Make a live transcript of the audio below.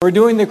We're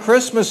doing the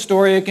Christmas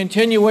story, a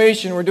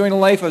continuation. We're doing the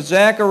life of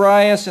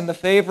Zacharias and the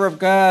favor of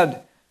God.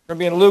 We're going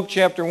to be in Luke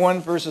chapter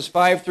 1, verses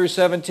 5 through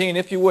 17.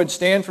 If you would,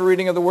 stand for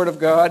reading of the Word of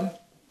God.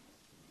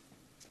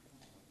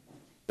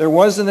 There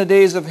was in the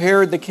days of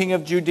Herod the king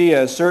of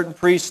Judea a certain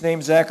priest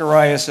named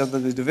Zacharias of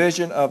the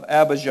division of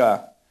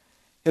Abijah.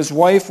 His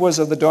wife was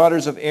of the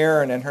daughters of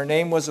Aaron, and her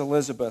name was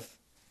Elizabeth.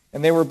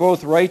 And they were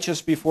both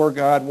righteous before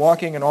God,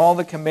 walking in all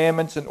the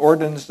commandments and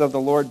ordinances of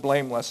the Lord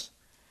blameless.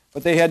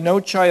 But they had no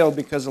child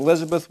because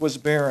Elizabeth was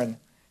barren,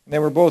 and they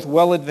were both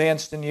well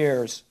advanced in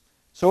years.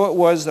 So it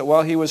was that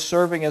while he was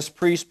serving as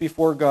priest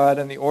before God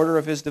in the order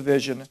of his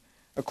division,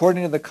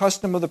 according to the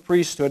custom of the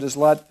priesthood, his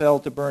lot fell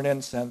to burn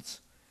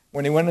incense,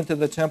 when he went into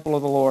the temple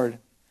of the Lord.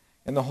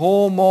 And the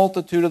whole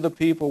multitude of the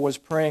people was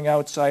praying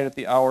outside at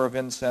the hour of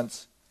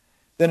incense.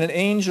 Then an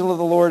angel of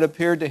the Lord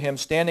appeared to him,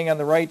 standing on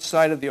the right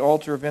side of the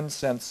altar of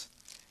incense.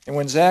 And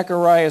when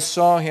Zacharias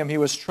saw him, he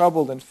was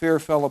troubled, and fear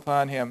fell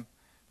upon him.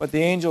 But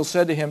the angel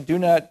said to him, "Do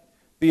not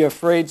be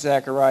afraid,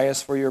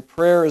 Zacharias, for your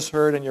prayer is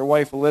heard, and your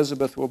wife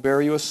Elizabeth will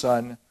bear you a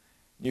son,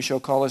 and you shall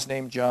call his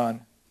name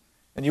John.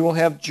 And you will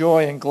have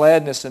joy and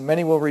gladness, and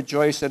many will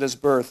rejoice at his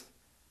birth.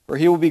 For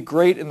he will be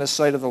great in the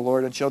sight of the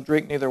Lord, and shall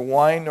drink neither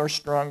wine nor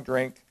strong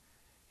drink.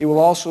 He will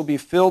also be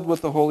filled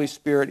with the Holy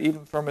Spirit,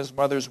 even from his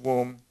mother's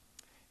womb.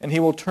 And he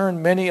will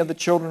turn many of the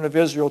children of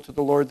Israel to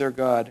the Lord their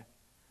God.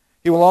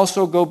 He will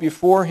also go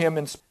before him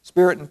in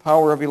spirit and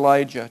power of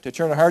Elijah, to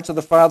turn the hearts of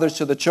the fathers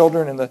to the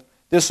children, and the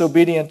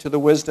disobedient to the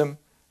wisdom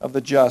of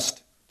the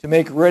just, to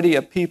make ready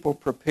a people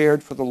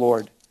prepared for the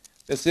Lord."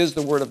 This is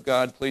the word of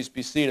God. Please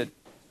be seated.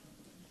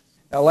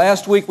 Now,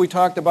 last week we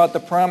talked about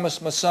the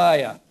promised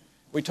Messiah.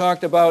 We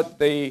talked about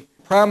the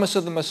promise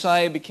of the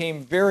Messiah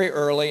became very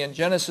early. In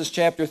Genesis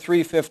chapter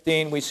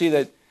 3:15, we see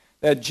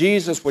that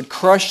Jesus would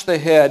crush the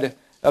head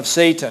of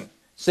Satan.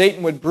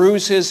 Satan would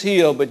bruise his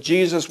heel, but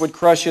Jesus would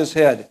crush his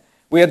head.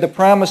 We had the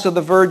promise of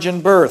the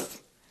virgin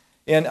birth.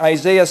 In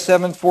Isaiah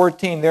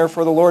 7:14,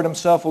 "Therefore the Lord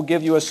himself will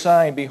give you a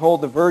sign.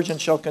 Behold, the virgin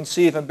shall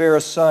conceive and bear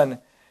a son,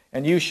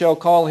 and you shall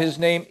call his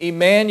name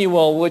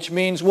Emmanuel," which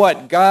means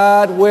what?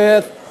 God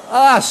with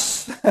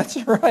us. That's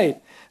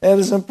right. That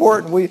is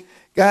important.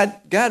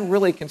 God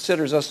really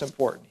considers us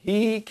important.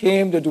 He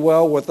came to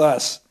dwell with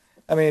us.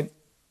 I mean,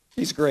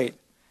 he's great.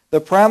 The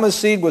promised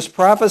seed was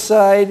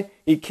prophesied.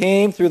 He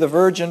came through the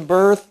virgin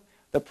birth.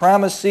 The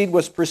promised seed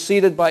was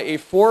preceded by a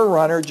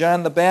forerunner,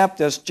 John the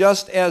Baptist,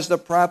 just as the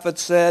prophet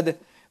said.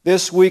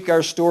 This week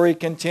our story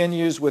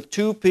continues with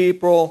two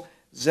people,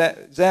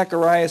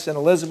 Zacharias and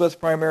Elizabeth,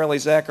 primarily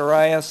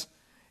Zacharias,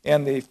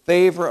 and the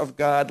favor of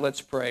God.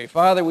 Let's pray.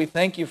 Father, we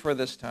thank you for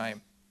this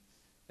time,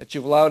 that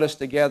you've allowed us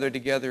to gather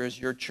together as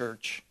your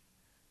church,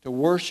 to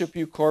worship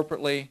you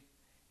corporately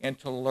and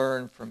to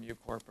learn from you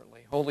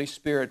corporately. Holy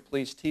Spirit,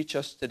 please teach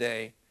us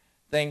today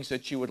things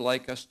that you would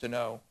like us to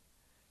know.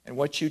 And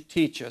what you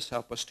teach us,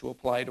 help us to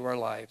apply to our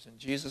lives. In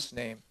Jesus'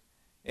 name,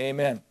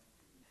 amen.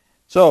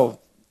 So,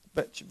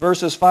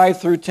 verses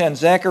 5 through 10,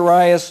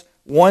 Zacharias,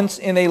 once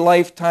in a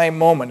lifetime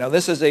moment. Now,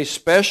 this is a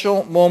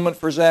special moment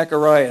for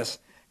Zacharias.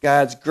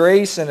 God's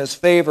grace and his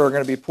favor are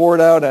going to be poured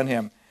out on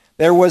him.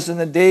 There was in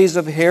the days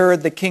of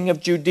Herod, the king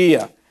of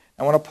Judea.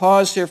 I want to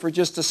pause here for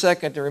just a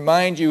second to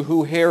remind you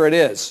who Herod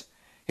is.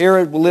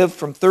 Herod lived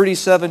from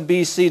 37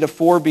 BC to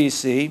 4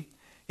 BC.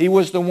 He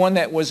was the one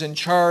that was in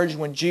charge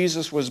when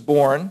Jesus was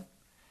born.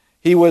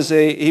 He was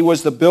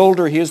the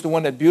builder. He is the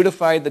one that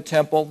beautified the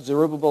temple,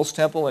 Zerubbabel's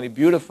temple, and he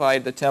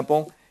beautified the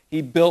temple.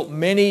 He built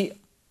many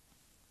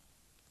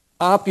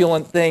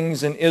opulent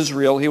things in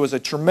Israel. He was a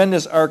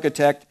tremendous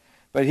architect,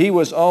 but he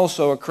was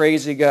also a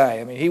crazy guy.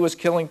 I mean, he was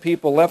killing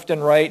people left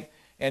and right,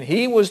 and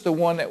he was the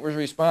one that was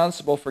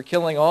responsible for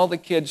killing all the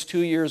kids 2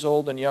 years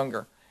old and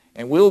younger.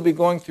 And we'll be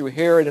going through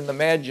Herod and the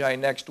Magi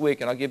next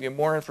week, and I'll give you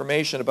more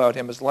information about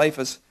him. His life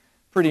is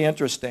pretty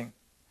interesting.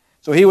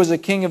 So he was a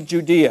king of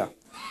Judea.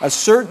 A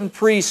certain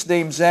priest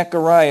named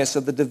Zacharias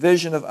of the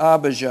division of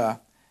Abijah.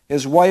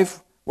 His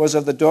wife was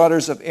of the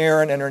daughters of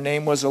Aaron, and her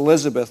name was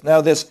Elizabeth. Now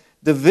this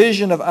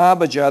division of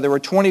Abijah, there were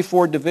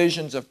 24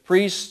 divisions of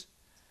priests.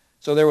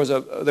 So there was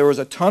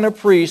a ton of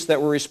priests that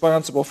were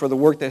responsible for the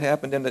work that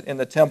happened in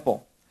the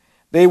temple.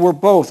 They were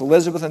both,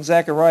 Elizabeth and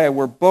Zachariah,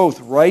 were both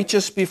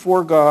righteous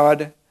before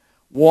God,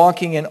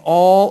 walking in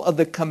all of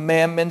the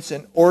commandments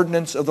and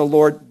ordinance of the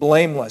Lord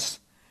blameless.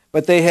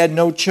 But they had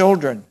no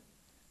children,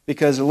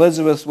 because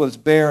Elizabeth was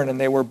barren,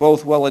 and they were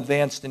both well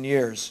advanced in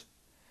years.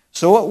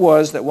 So it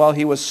was that while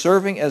he was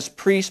serving as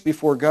priest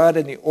before God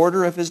in the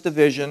order of his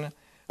division,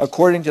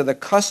 according to the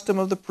custom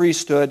of the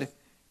priesthood,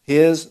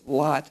 his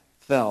lot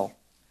fell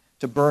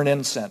to burn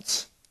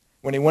incense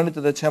when he went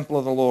into the temple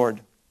of the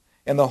Lord.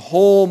 And the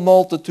whole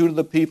multitude of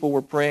the people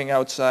were praying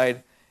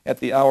outside at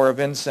the hour of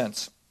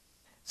incense.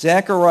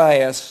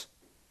 Zacharias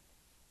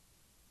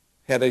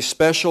had a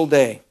special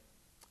day.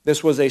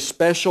 This was a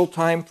special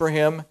time for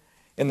him.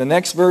 In the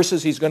next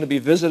verses, he's going to be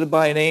visited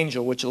by an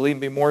angel, which will even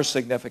be more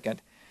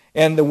significant.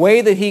 And the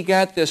way that he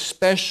got this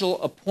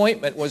special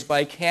appointment was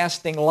by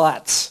casting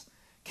lots.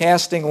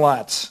 Casting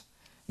lots.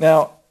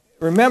 Now,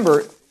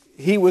 remember,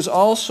 it would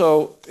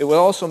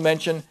also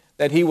mention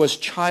that he was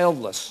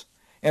childless.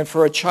 And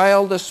for a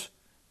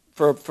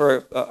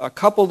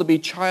couple to be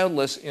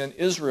childless in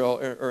Israel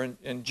or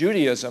in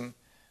Judaism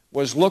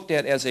was looked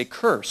at as a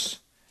curse.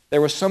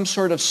 There was some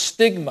sort of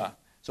stigma.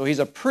 So he's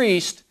a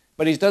priest,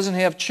 but he doesn't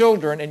have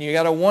children, and you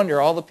got to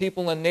wonder, all the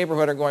people in the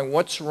neighborhood are going,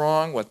 what's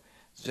wrong with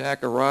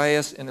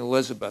Zacharias and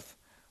Elizabeth?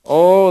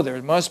 Oh,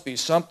 there must be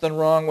something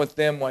wrong with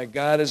them, why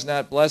God is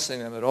not blessing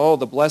them. And oh,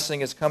 the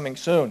blessing is coming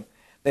soon.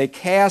 They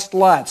cast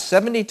lots.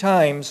 70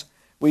 times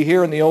we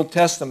hear in the Old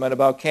Testament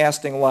about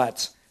casting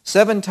lots.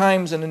 7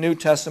 times in the New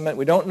Testament,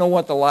 we don't know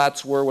what the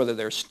lots were, whether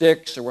they're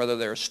sticks or whether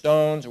they're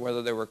stones or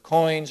whether they were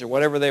coins or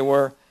whatever they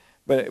were,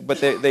 but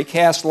they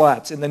cast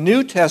lots. In the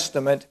New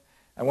Testament,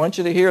 I want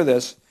you to hear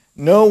this,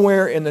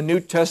 nowhere in the New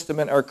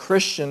Testament are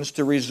Christians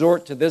to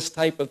resort to this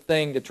type of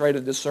thing to try to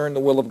discern the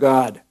will of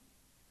God.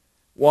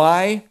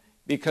 Why?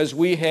 Because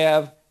we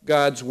have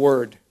God's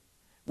Word.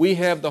 We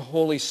have the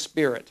Holy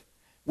Spirit.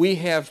 We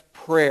have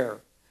prayer.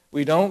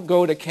 We don't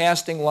go to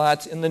casting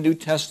lots in the New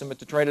Testament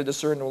to try to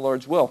discern the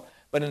Lord's will.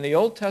 But in the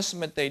Old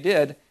Testament they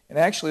did, and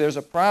actually there's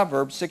a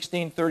Proverb,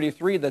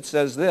 16:33, that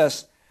says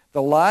this,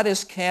 the lot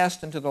is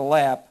cast into the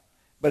lap,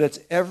 but its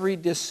every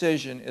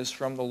decision is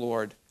from the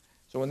Lord.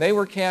 So when they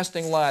were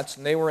casting lots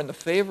and they were in the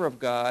favor of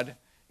God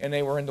and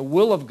they were in the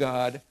will of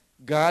God,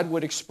 God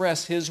would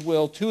express his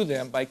will to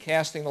them by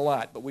casting the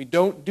lot. But we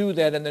don't do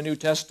that in the New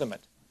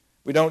Testament.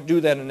 We don't do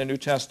that in the New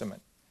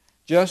Testament.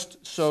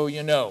 Just so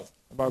you know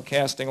about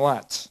casting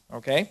lots,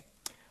 okay?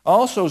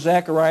 Also,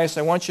 Zacharias,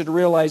 I want you to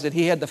realize that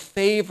he had the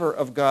favor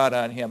of God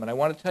on him. And I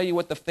want to tell you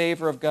what the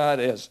favor of God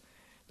is.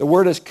 The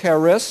word is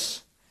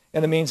charis,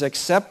 and it means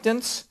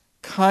acceptance,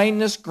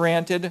 kindness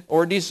granted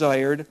or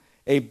desired,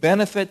 a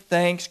benefit,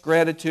 thanks,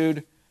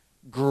 gratitude,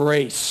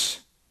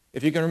 grace.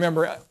 If you can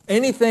remember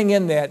anything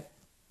in that,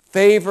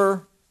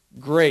 favor,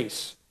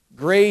 grace.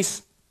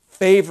 Grace,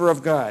 favor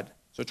of God.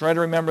 So try to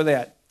remember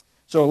that.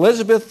 So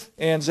Elizabeth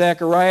and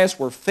Zacharias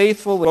were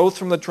faithful, both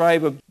from the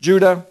tribe of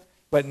Judah,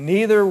 but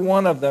neither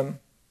one of them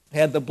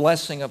had the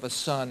blessing of a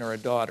son or a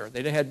daughter.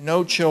 They had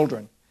no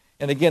children.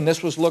 And again,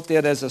 this was looked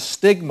at as a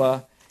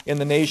stigma in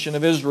the nation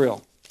of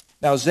Israel.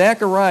 Now,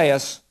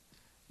 Zacharias,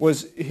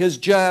 his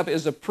job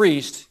as a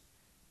priest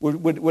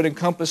would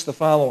encompass the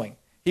following.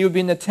 He would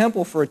be in the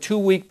temple for a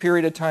 2-week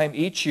period of time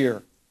each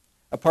year,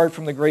 apart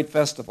from the great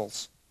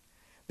festivals.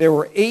 There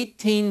were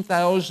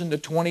 18,000 to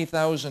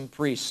 20,000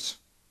 priests.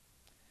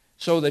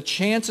 So the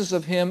chances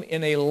of him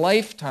in a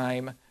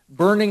lifetime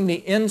burning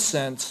the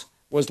incense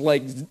was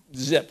like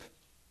zip.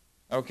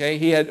 Okay?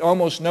 He had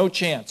almost no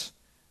chance.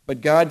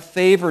 But God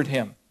favored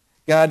him.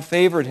 God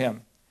favored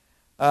him.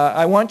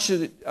 I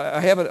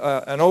have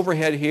an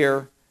overhead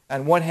here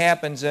on what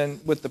happens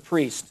with the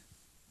priest.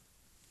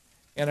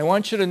 And I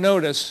want you to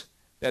notice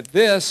that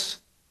this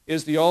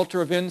is the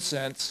altar of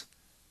incense.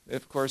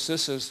 Of course,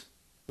 this is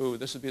who?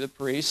 This would be the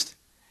priest.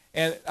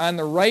 And on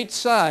the right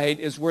side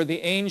is where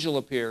the angel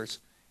appears.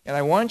 And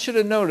I want you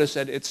to notice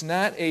that it's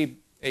not a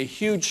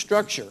huge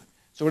structure.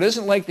 So it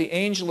isn't like the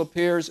angel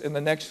appears in the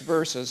next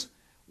verses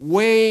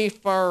way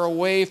far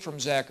away from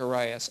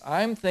Zacharias.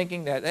 I'm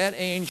thinking that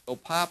angel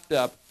popped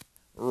up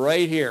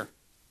right here.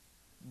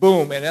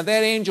 Boom. And if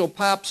that angel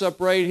pops up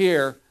right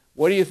here,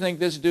 what do you think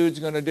this dude's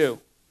going to do?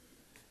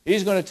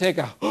 He's going to take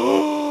a,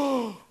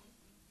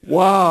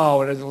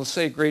 wow, and it'll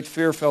say great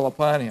fear fell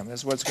upon him.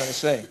 That's what it's going to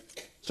say.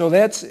 So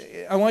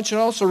I want you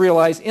to also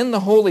realize in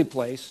the holy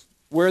place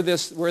where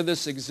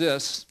this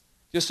exists,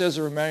 just as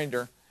a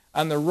reminder,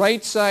 on the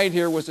right side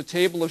here was the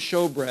table of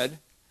showbread.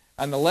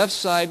 On the left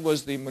side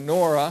was the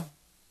menorah,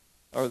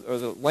 or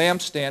the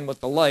lampstand with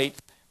the light.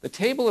 The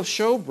table of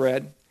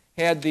showbread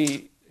had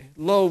the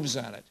loaves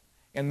on it.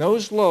 And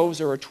those loaves,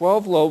 there were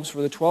 12 loaves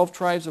for the 12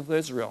 tribes of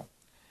Israel.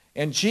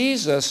 And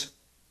Jesus,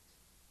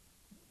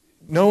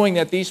 knowing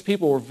that these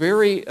people were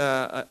very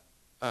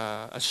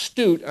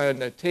astute on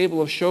the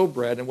table of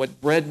showbread and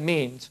what bread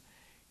means,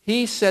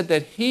 he said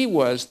that he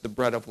was the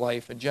bread of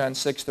life in John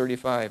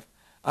 6:35.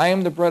 I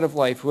am the bread of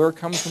life. Whoever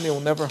comes to me will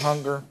never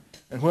hunger,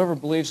 and whoever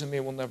believes in me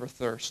will never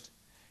thirst.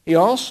 He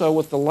also,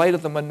 with the light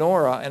of the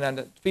menorah, and on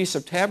the Feast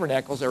of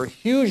Tabernacles, there were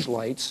huge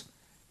lights,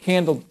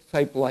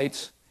 candle-type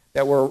lights,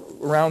 that were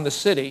around the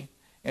city.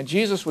 And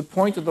Jesus would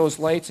point to those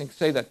lights and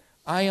say that,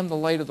 I am the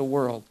light of the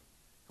world.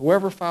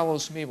 Whoever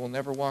follows me will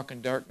never walk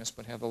in darkness,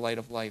 but have the light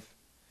of life.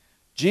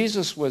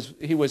 Jesus was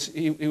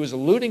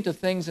alluding to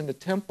things in the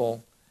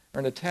temple, or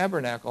in the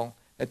tabernacle,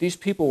 that these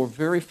people were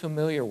very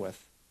familiar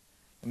with.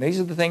 And these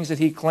are the things that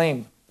he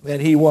claimed that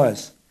he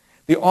was.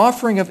 The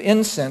offering of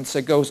incense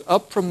that goes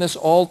up from this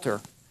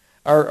altar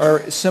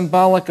are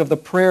symbolic of the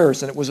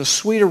prayers, and it was a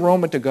sweet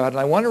aroma to God. And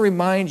I want to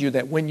remind you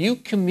that when you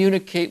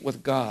communicate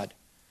with God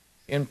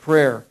in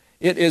prayer,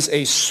 it is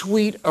a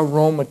sweet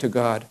aroma to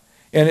God.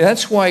 And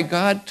that's why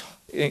God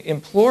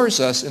implores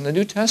us in the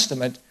New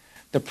Testament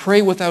to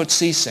pray without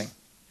ceasing.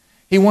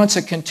 He wants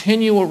a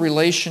continual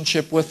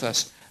relationship with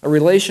us, a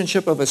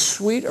relationship of a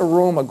sweet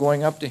aroma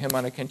going up to him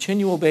on a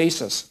continual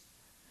basis.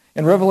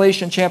 In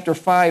Revelation chapter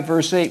 5,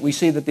 verse 8, we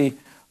see that the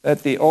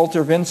that the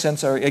altar of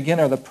incense are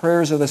the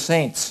prayers of the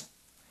saints.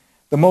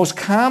 The most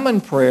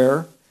common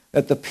prayer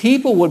that the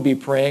people would be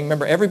praying,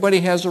 remember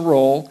everybody has a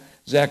role.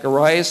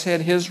 Zacharias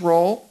had his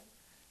role.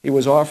 He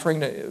was offering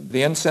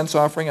the incense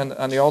offering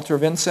on the altar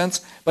of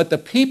incense. But the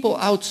people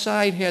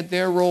outside had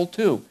their role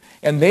too.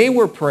 And they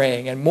were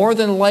praying, and more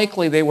than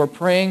likely they were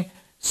praying,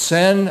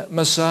 send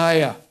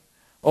Messiah.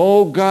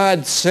 Oh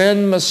God,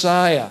 send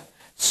Messiah.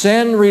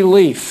 Send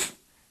relief.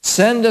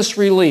 Send us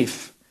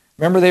relief.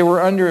 Remember, they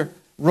were under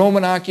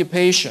Roman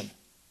occupation.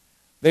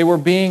 They were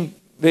being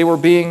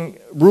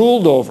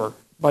ruled over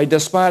by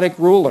despotic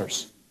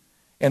rulers.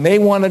 And they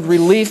wanted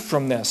relief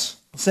from this.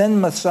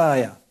 Send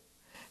Messiah.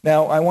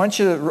 Now, I want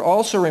you to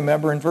also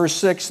remember in verse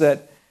 6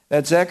 that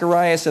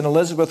Zacharias and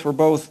Elizabeth were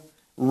both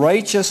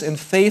righteous and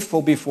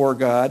faithful before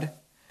God,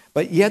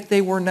 but yet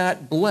they were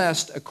not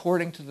blessed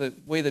according to the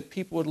way that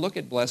people would look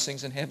at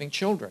blessings and having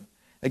children.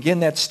 Again,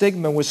 that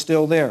stigma was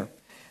still there.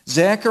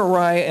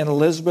 Zachariah and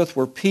Elizabeth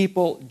were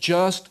people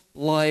just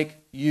like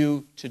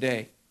you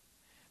today.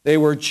 They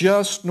were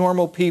just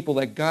normal people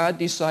that God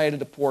decided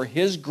to pour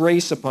His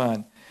grace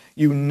upon.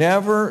 You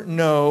never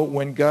know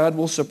when God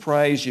will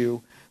surprise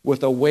you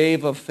with a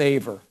wave of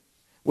favor,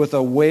 with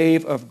a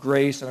wave of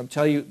grace. And I'm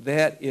telling you,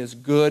 that is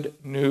good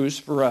news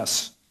for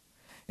us.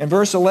 In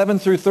verse 11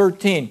 through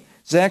 13,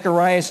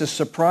 Zacharias is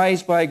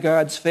surprised by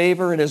God's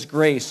favor and His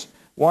grace.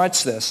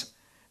 Watch this.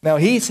 Now,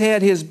 he's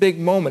had his big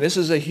moment. This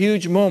is a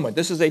huge moment.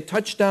 This is a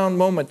touchdown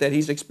moment that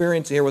he's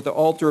experiencing here with the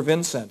altar of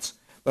incense.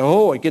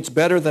 But it gets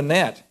better than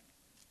that.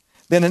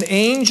 Then an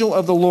angel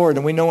of the Lord,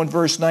 and we know in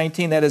verse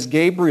 19 that is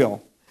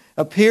Gabriel,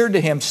 appeared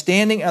to him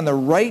standing on the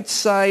right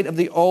side of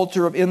the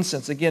altar of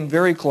incense. Again,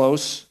 very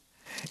close.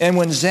 And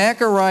when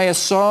Zacharias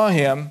saw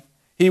him,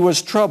 he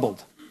was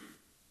troubled.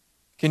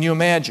 Can you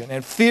imagine?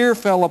 And fear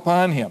fell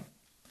upon him.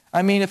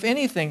 I mean, if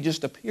anything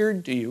just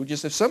appeared to you,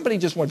 if somebody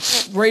just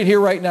went right here,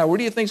 right now, what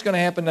do you think is going to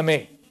happen to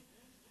me?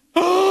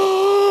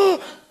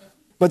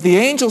 But the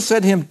angel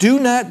said to him,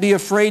 do not be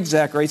afraid,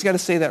 Zacharias. He's got to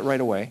say that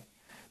right away.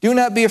 Do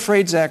not be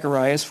afraid,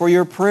 Zacharias, for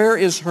your prayer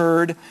is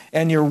heard,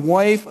 and your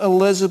wife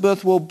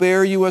Elizabeth will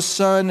bear you a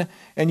son,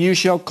 and you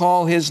shall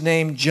call his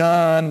name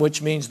John,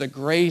 which means the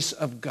grace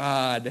of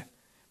God.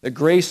 The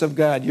grace of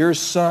God. Your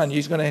son,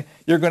 you're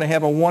going to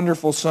have a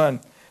wonderful son.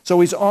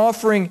 So he's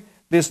offering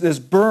this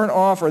burnt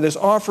offer, this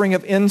offering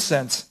of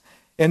incense.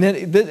 And then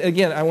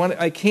again,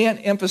 I can't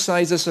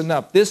emphasize this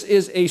enough. This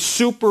is a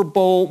Super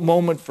Bowl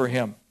moment for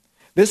him.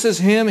 This is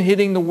him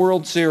hitting the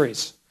World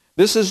Series.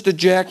 This is the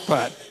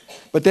jackpot.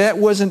 But that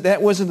wasn't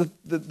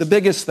the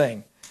biggest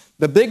thing.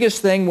 The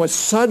biggest thing was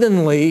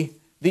suddenly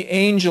the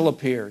angel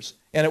appears.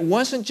 And it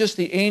wasn't just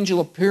the angel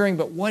appearing,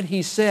 but what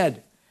he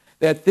said,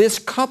 that this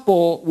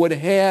couple would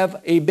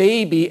have a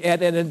baby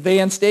at an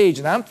advanced age.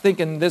 And I'm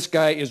thinking this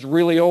guy is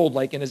really old,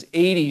 like in his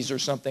 80s or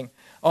something,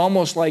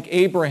 almost like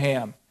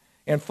Abraham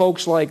and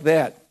folks like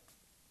that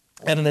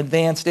at an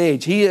advanced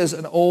age. He is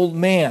an old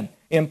man.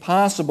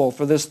 Impossible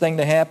for this thing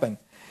to happen.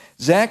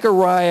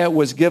 Zechariah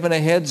was given a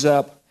heads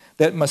up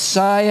that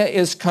Messiah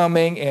is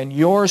coming and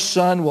your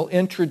son will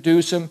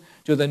introduce him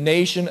to the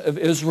nation of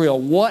Israel.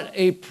 What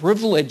a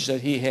privilege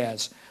that he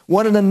has.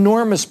 What an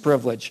enormous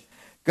privilege.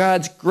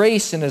 God's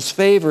grace and His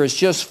favor has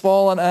just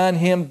fallen on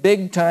him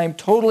big time,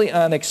 totally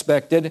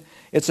unexpected.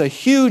 It's a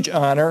huge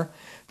honor.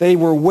 They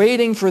were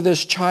waiting for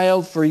this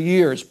child for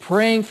years,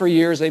 praying for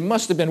years. They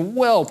must have been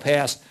well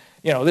past,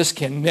 this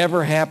can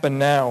never happen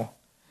now.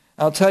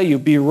 I'll tell you,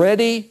 be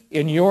ready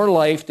in your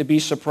life to be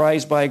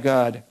surprised by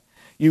God.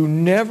 You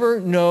never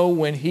know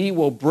when He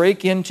will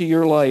break into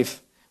your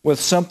life with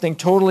something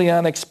totally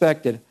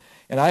unexpected.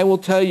 And I will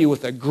tell you,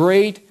 with a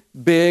great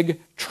big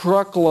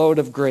truckload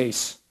of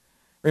grace.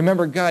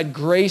 Remember, God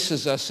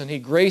graces us, and He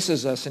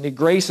graces us, and He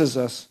graces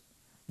us.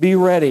 Be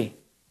ready.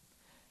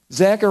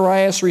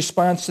 Zacharias'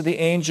 response to the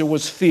angel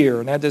was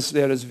fear, and that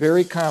is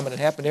very common. It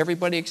happened to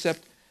everybody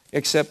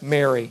except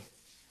Mary.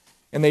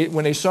 And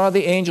when they saw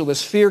the angel,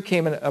 this fear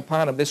came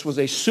upon them. This was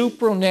a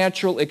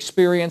supernatural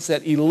experience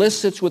that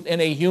elicits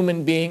within a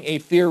human being a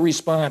fear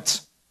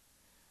response.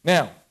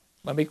 Now,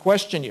 let me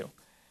question you.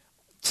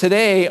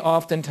 Today,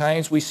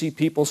 oftentimes, we see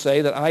people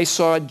say that I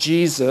saw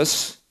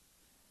Jesus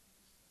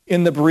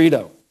in the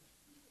burrito.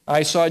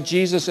 I saw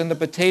Jesus in the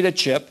potato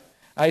chip.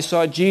 I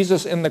saw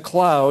Jesus in the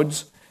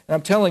clouds. And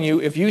I'm telling you,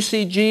 if you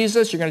see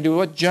Jesus, you're going to do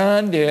what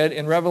John did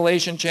in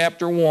Revelation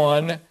chapter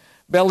 1,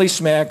 belly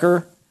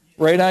smacker,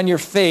 right on your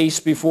face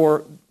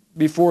before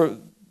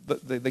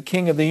the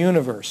King of the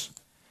universe.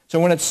 So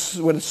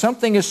when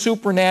something is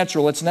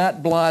supernatural, it's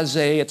not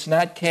blasé, it's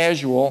not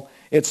casual,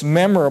 it's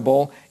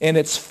memorable, and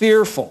it's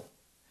fearful.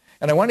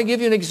 And I want to give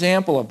you an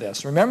example of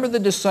this. Remember the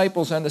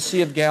disciples on the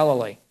Sea of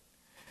Galilee.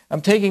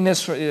 I'm taking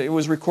this, it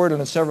was recorded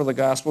in several of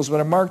the Gospels,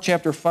 but in Mark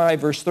chapter 5,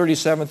 verse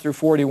 37 through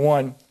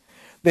 41,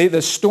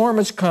 the storm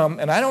has come,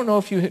 and I don't know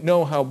if you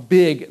know how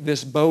big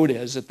this boat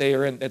is that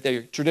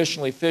they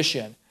traditionally fish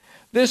in.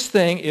 This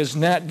thing is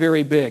not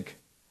very big.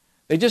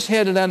 They just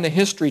had it on the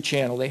History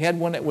Channel. They had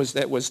one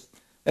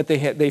that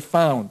they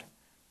found,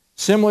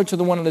 similar to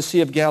the one in the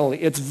Sea of Galilee.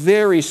 It's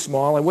very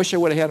small. I wish I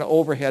would have had an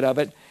overhead of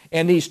it.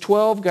 and these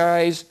 12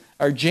 guys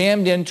are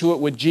jammed into it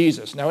with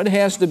Jesus. Now, it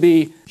has to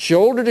be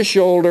shoulder to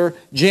shoulder,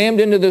 jammed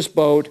into this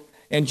boat,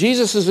 and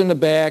Jesus is in the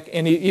back,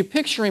 and you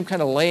picture him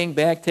kind of laying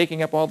back,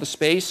 taking up all the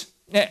space.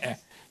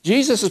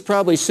 Jesus is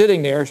probably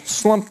sitting there,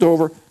 slumped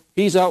over.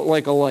 He's out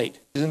like a light.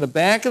 He's in the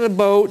back of the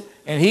boat,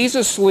 and he's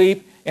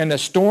asleep, and the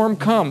storm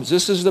comes.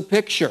 This is the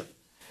picture.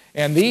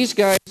 And these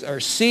guys are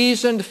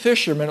seasoned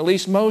fishermen, at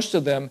least most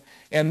of them,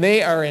 and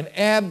they are in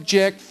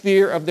abject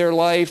fear of their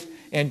life.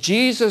 And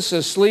Jesus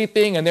is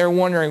sleeping, and they're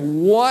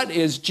wondering, what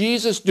is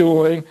Jesus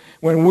doing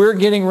when we're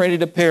getting ready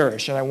to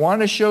perish? And I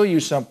want to show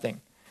you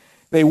something.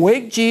 They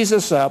wake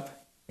Jesus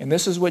up, and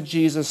this is what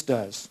Jesus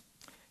does.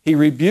 He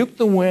rebuked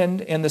the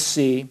wind and the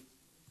sea,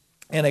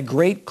 and a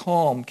great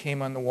calm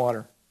came on the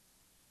water.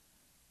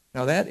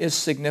 Now that is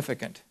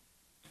significant,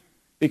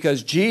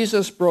 because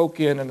Jesus broke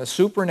in a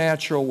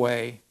supernatural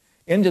way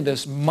into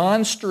this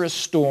monstrous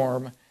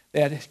storm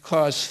that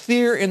caused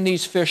fear in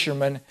these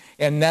fishermen,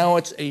 and now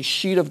it's a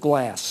sheet of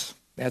glass.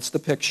 That's the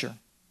picture.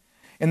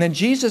 And then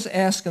Jesus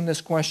asked them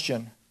this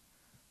question,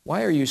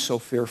 why are you so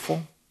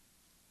fearful?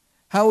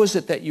 How is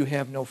it that you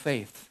have no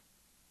faith?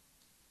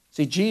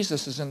 See,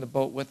 Jesus is in the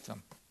boat with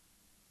them.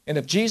 And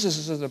if Jesus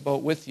is in the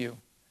boat with you,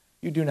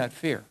 you do not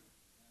fear.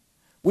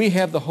 We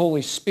have the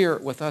Holy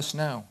Spirit with us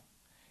now.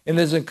 And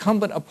it is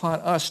incumbent upon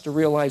us to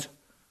realize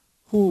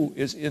who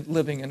is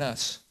living in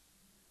us.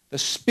 The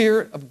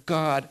Spirit of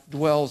God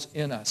dwells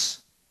in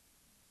us.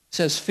 It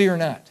says, fear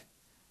not,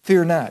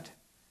 fear not,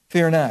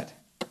 fear not.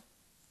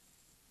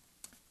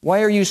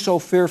 Why are you so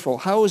fearful?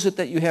 How is it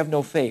that you have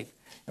no faith?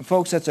 And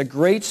folks, that's a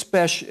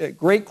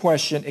great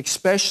question,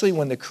 especially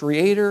when the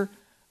Creator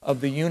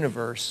of the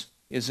universe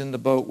is in the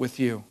boat with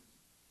you.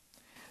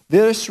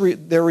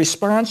 Their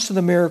response to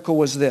the miracle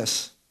was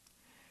this.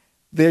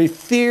 They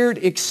feared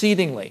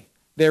exceedingly.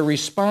 Their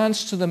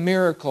response to the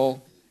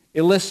miracle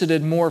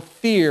elicited more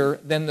fear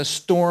than the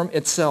storm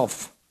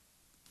itself.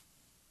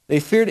 They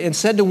feared and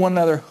said to one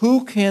another,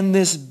 who can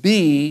this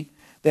be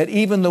that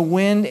even the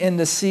wind and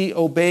the sea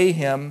obey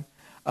him?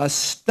 A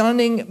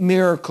stunning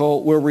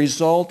miracle will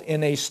result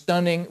in a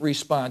stunning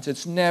response.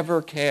 It's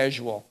never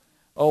casual.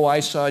 Oh,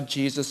 I saw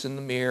Jesus in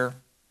the mirror.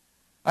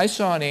 I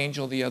saw an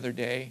angel the other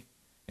day.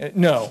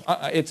 No,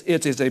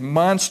 it is a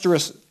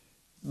monstrous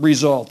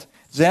result.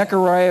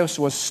 Zacharias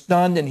was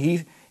stunned,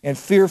 and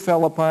fear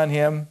fell upon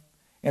him,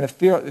 and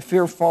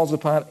fear falls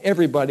upon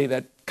everybody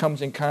that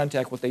comes in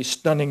contact with a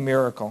stunning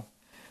miracle.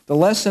 The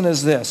lesson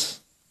is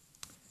this.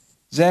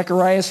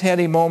 Zacharias had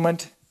a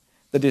moment.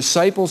 The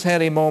disciples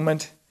had a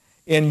moment.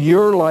 In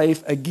your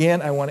life,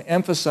 again, I want to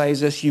emphasize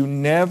this, you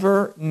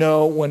never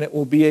know when it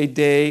will be a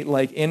day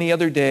like any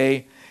other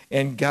day,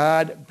 and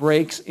God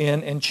breaks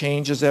in and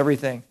changes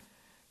everything.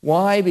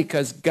 Why?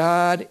 Because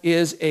God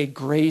is a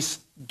grace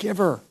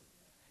giver.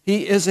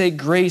 He is a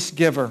grace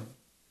giver.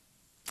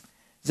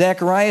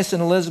 Zacharias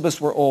and Elizabeth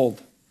were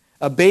old.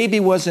 A baby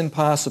was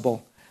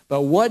impossible.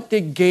 But what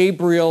did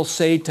Gabriel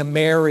say to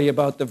Mary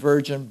about the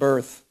virgin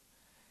birth?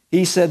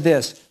 He said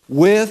this,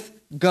 with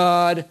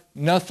God,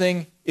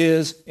 nothing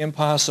is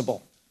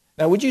impossible.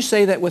 Now, would you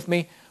say that with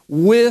me?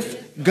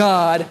 With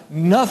God,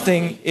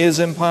 nothing is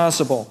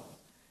impossible.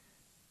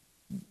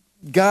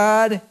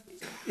 God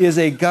is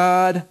a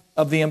God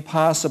of the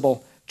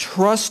impossible.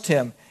 Trust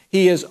him.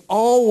 He is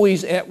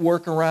always at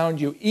work around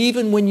you,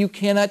 even when you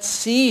cannot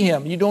see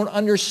him. You don't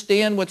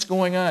understand what's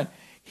going on.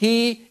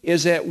 He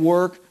is at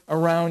work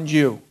around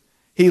you.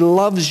 He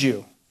loves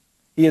you.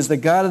 He is the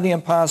God of the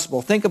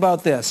impossible. Think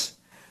about this.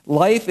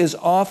 Life is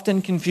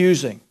often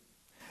confusing.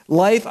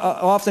 Life,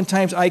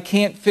 oftentimes, I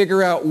can't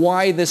figure out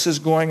why this is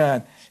going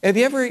on. Have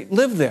you ever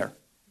lived there?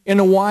 In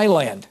a why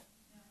land?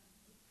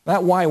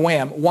 Not why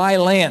wham, why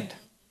land?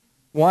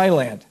 Why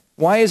land?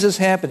 Why is this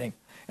happening?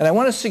 And I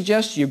want to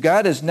suggest to you,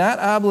 God is not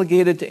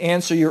obligated to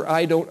answer your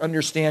I don't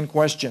understand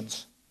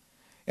questions.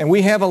 And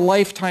we have a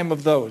lifetime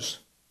of those,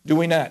 do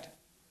we not?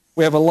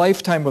 We have a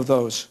lifetime of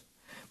those.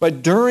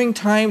 But during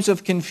times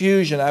of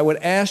confusion, I would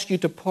ask you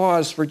to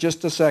pause for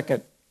just a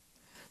second.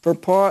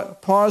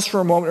 Pause for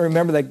a moment and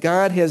remember that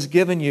God has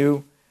given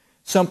you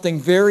something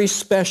very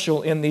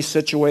special in these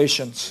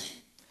situations.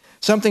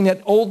 Something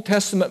that Old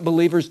Testament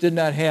believers did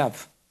not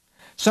have.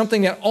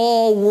 Something that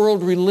all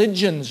world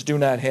religions do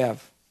not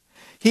have.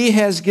 He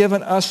has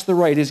given us the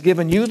right. He's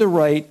given you the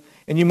right,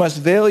 and you must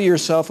avail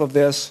yourself of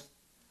this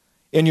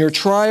in your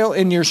trial,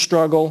 in your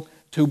struggle,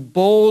 to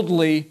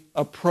boldly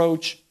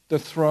approach the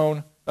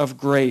throne of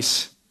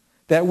grace,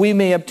 that we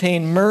may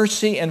obtain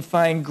mercy and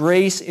find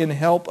grace in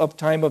help of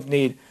time of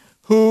need.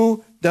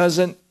 Who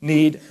doesn't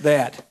need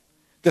that?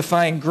 To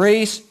find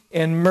grace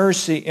and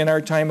mercy in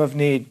our time of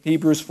need.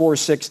 Hebrews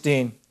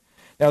 4:16.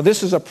 Now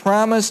this is a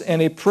promise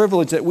and a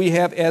privilege that we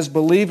have as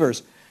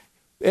believers.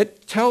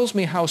 It tells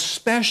me how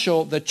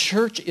special the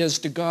church is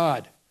to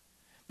God.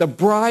 The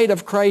bride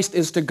of Christ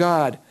is to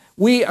God.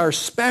 We are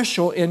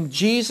special in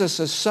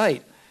Jesus'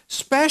 sight.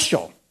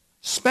 Special.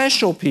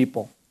 Special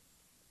people.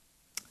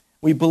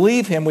 We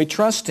believe him. We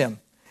trust him.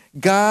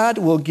 God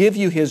will give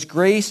you his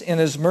grace and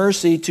his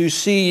mercy to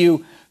see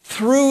you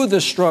through the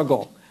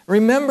struggle.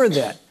 Remember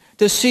that.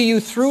 to see you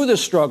through the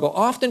struggle.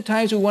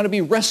 Oftentimes we want to be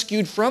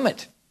rescued from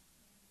it.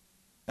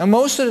 And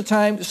most of the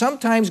time,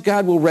 sometimes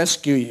God will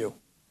rescue you.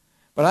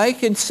 But I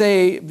can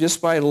say,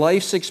 just by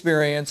life's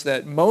experience,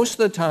 that most of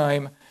the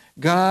time,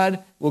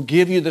 God will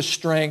give you the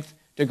strength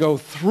to go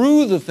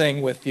through the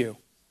thing with you,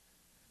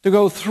 to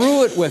go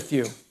through it with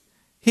you.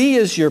 He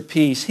is your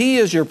peace. He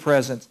is your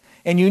presence.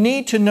 And you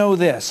need to know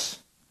this.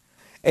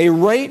 A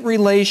right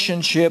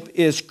relationship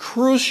is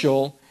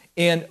crucial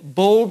in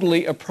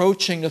boldly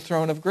approaching the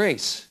throne of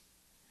grace.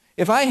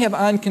 If I have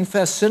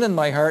unconfessed sin in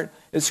my heart,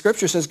 the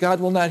Scripture says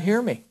God will not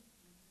hear me.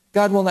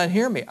 God will not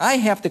hear me. I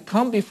have to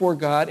come before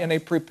God in a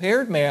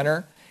prepared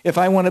manner if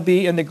I want to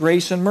be in the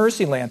grace and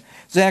mercy land.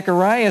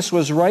 Zacharias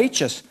was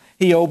righteous.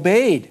 He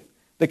obeyed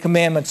the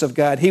commandments of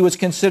God. He was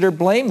considered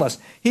blameless.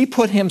 He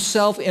put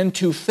himself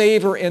into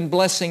favor and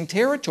blessing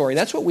territory.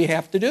 That's what we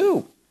have to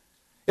do.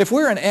 If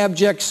we're in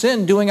abject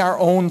sin doing our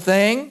own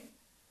thing,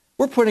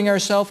 we're putting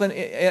ourselves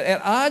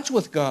at odds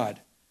with God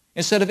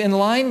instead of in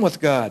line with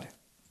God.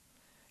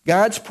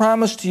 God's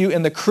promise to you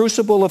in the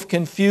crucible of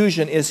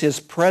confusion is His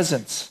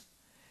presence.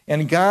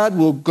 And God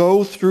will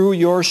go through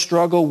your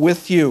struggle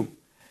with you.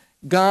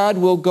 God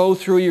will go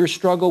through your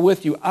struggle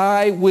with you.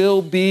 I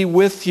will be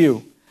with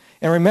you.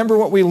 And remember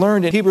what we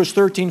learned in Hebrews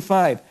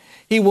 13:5.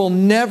 He will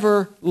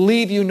never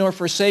leave you nor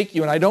forsake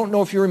you. And I don't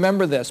know if you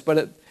remember this,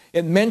 but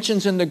it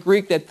mentions in the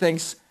Greek that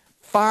things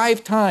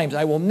 5 times,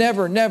 I will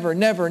never, never,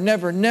 never,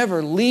 never,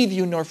 never leave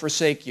you nor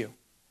forsake you.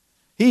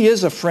 He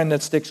is a friend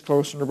that sticks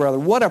closer than a brother.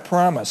 What a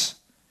promise.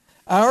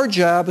 Our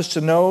job is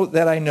to know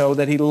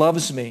that He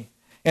loves me.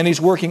 And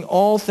He's working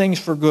all things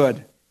for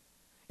good.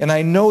 And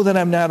I know that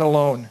I'm not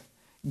alone.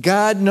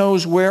 God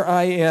knows where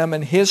I am,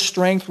 and His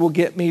strength will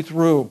get me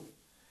through.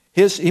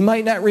 He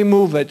might not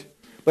remove it,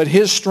 but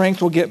His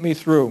strength will get me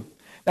through.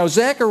 Now,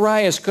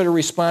 Zacharias could have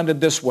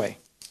responded this way.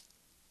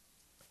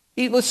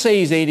 Let's say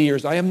he's 80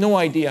 years old. I have no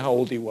idea how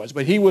old he was,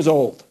 but he was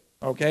old,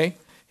 okay?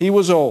 He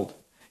was old.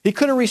 He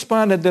could have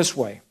responded this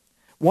way.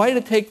 Why did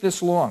it take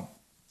this long?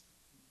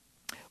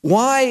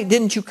 Why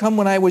didn't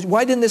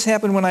this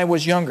happen when I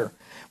was younger?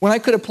 When I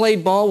could have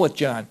played ball with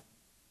John.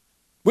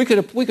 We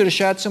could have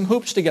shot some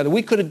hoops together.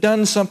 We could have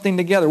done something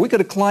together. We could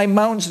have climbed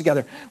mountains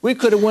together. We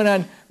could have went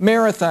on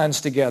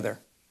marathons together.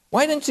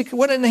 What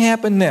didn't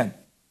happen then?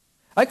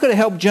 I could have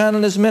helped John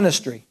in his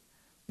ministry.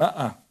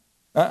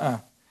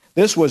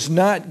 This was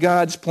not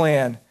God's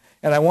plan.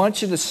 And I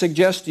want you to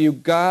suggest to you,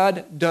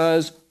 God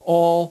does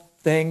all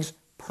things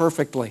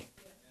perfectly.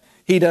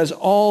 He does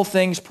all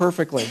things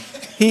perfectly.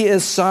 He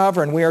is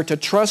sovereign. We are to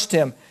trust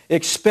Him,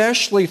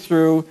 especially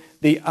through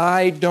the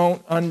I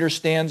don't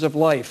understands of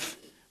life,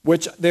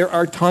 which there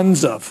are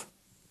tons of.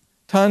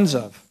 Tons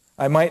of.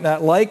 I might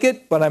not like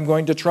it, but I'm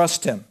going to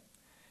trust Him.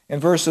 In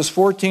verses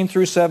 14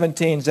 through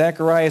 17,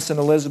 Zacharias and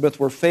Elizabeth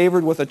were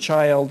favored with a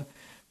child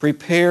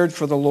prepared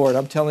for the Lord.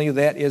 I'm telling you,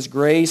 that is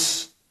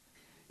grace.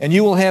 And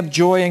you will have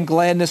joy and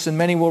gladness, and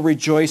many will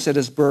rejoice at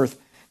His birth.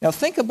 Now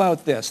think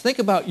about this. Think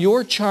about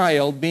your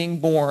child being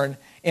born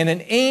and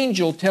an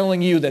angel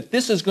telling you that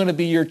this is going to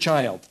be your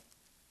child.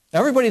 Now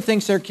everybody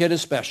thinks their kid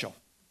is special.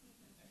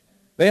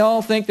 They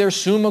all think they're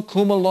summa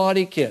cum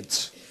laude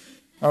kids,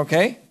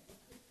 okay?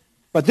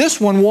 But this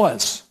one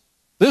was.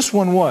 This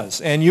one was.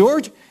 And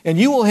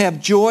you will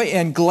have joy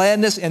and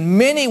gladness, and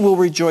many will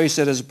rejoice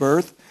at His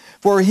birth,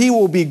 for He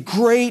will be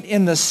great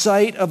in the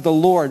sight of the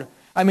Lord.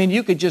 I mean,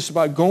 you could just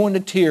about go into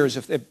tears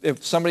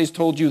if somebody's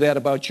told you that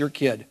about your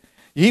kid.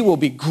 He will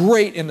be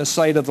great in the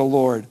sight of the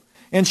Lord,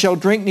 and shall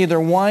drink neither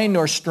wine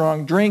nor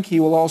strong drink. He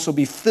will also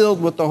be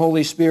filled with the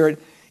Holy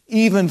Spirit,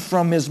 even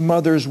from his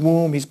mother's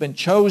womb. He's been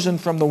chosen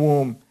from the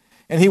womb.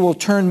 And He will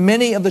turn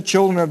many of the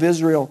children of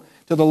Israel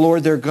to the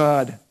Lord their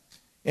God.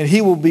 And He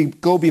will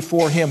go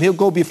before Him. He'll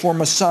go before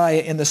Messiah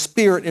in the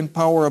spirit and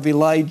power of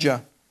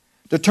Elijah,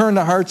 to turn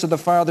the hearts of the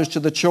fathers to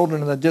the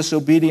children and the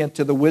disobedient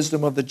to the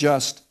wisdom of the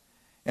just,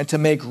 and to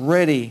make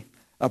ready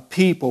a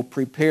people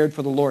prepared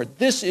for the Lord.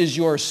 This is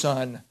your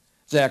son,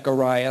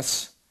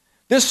 Zacharias.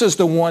 This is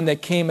the one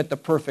that came at the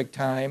perfect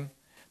time.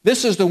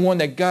 This is the one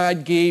that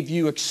God gave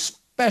you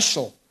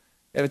special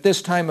at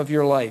this time of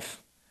your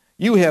life.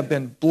 You have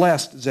been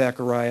blessed,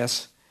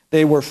 Zacharias.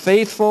 They were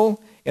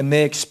faithful, and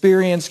they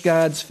experienced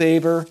God's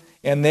favor,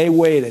 and they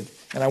waited.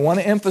 And I want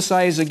to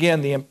emphasize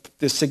again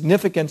the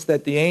significance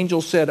that the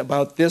angel said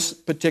about this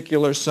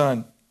particular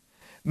son.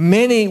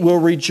 Many will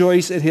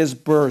rejoice at His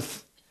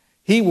birth.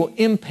 He will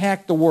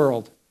impact the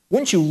world.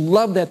 Wouldn't you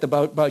love that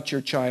about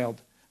your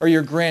child or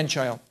your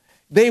grandchild?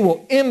 They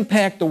will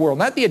impact the world,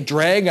 not be a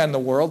drag on the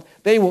world.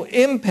 They will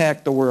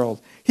impact the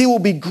world. He will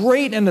be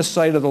great in the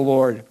sight of the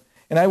Lord.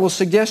 And I will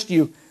suggest to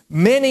you,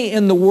 many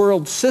in the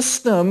world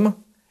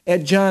system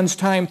at John's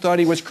time thought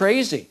he was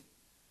crazy.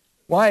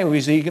 Why? He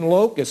was eating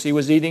locusts. He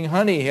was eating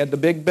honey. He had the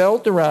big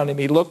belt around him.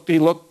 He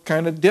looked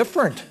kind of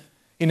different.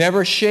 He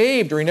never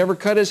shaved or he never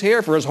cut his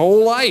hair for his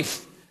whole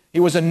life. He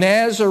was a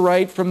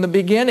Nazarite from the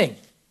beginning.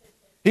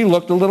 He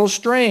looked a little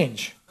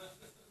strange.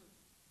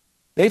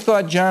 They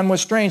thought John was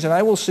strange. And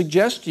I will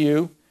suggest to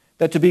you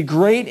that to be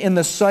great in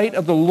the sight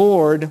of the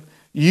Lord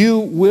you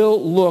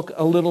will look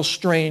a little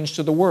strange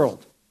to the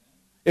world.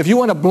 If you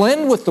want to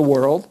blend with the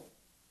world,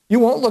 you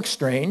won't look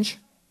strange.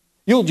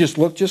 You'll just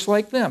look just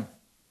like them.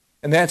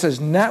 And that is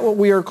not what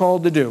we are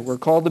called to do. We're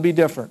called to be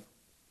different.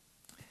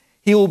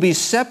 He will be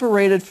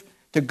separated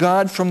to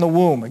God from the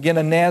womb. Again,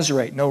 a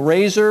Nazarite. No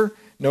razor,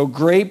 no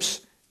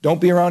grapes.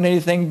 Don't be around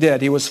anything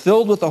dead. He was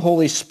filled with the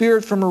Holy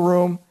Spirit from the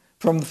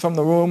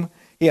womb.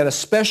 He had a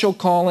special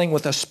calling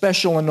with a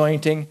special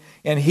anointing,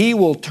 and he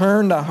will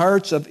turn the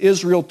hearts of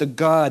Israel to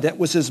God. That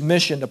was his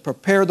mission, to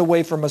prepare the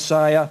way for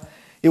Messiah.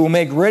 He will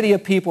make ready a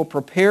people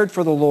prepared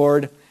for the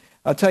Lord.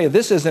 I'll tell you,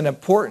 this is an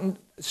important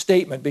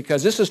statement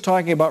because this is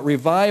talking about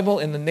revival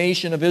in the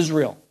nation of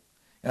Israel.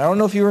 And I don't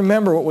know if you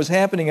remember what was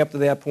happening up to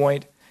that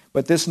point,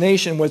 but this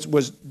nation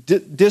was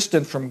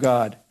distant from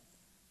God.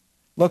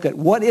 Look at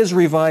what is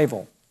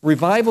revival.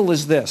 Revival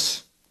is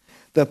this.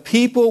 The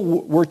people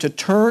were to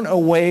turn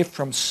away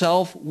from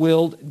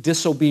self-willed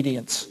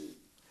disobedience.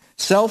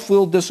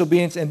 Self-willed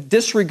disobedience and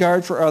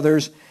disregard for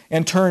others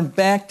and turn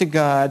back to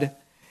God.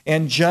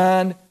 And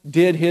John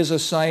did his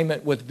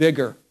assignment with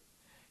vigor.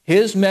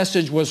 His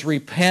message was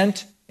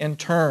repent and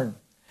turn.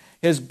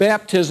 His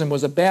baptism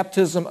was a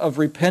baptism of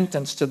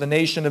repentance to the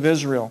nation of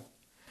Israel.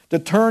 To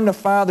turn the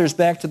fathers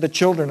back to the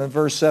children in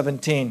verse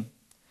 17.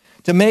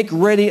 To make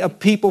ready a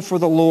people for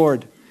the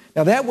Lord.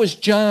 Now that was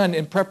John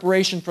in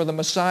preparation for the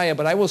Messiah,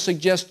 but I will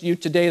suggest to you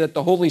today that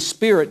the Holy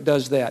Spirit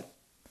does that.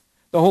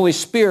 The Holy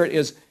Spirit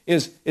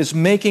is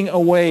making a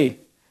way.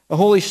 The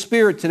Holy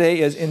Spirit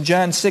today is in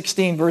John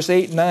 16, verse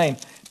 8 and 9,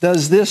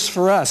 does this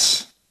for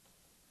us.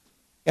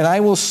 And I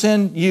will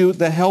send you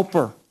the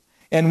Helper.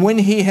 And when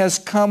he has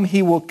come,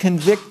 he will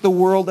convict the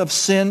world of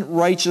sin,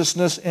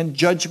 righteousness, and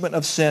judgment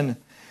of sin,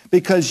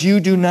 because you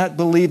do not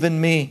believe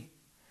in me.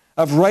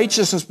 Of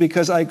righteousness,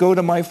 because I go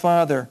to my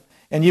Father,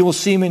 and you will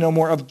see me no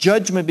more. Of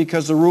judgment,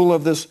 because the ruler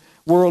of this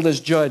world is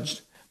judged.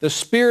 The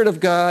Spirit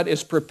of God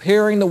is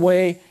preparing the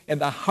way in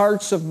the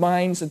hearts of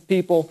minds and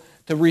people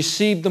to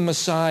receive the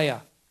Messiah,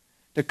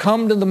 to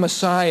come to the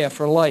Messiah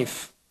for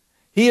life.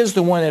 He is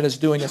the one that is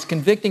doing this,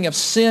 convicting of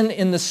sin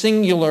in the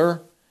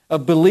singular,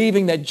 of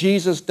believing that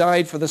Jesus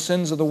died for the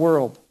sins of the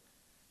world.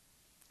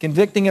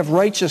 Convicting of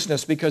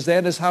righteousness, because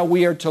that is how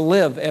we are to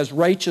live as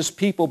righteous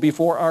people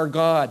before our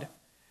God.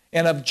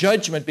 And of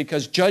judgment,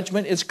 because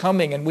judgment is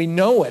coming, and we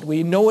know it.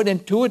 We know it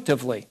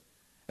intuitively,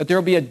 that there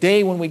will be a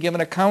day when we give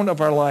an account of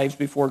our lives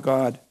before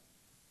God.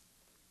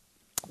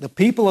 The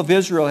people of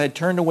Israel had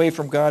turned away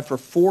from God for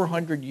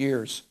 400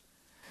 years.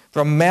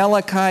 From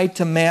Malachi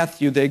to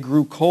Matthew, they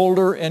grew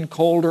colder and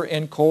colder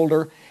and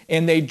colder,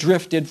 and they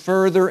drifted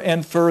further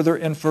and further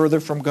and further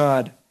from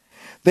God.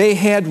 They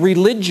had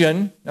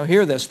religion. Now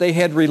hear this. They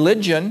had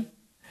religion.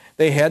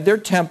 They had their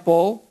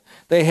temple.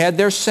 They had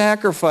their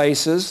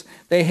sacrifices.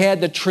 They had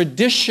the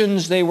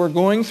traditions they were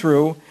going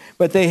through,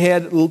 but they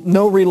had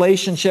no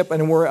relationship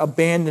and were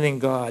abandoning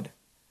God.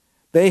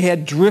 They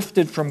had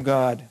drifted from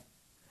God.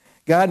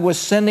 God was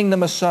sending the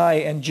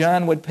Messiah, and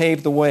John would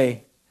pave the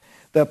way.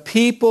 The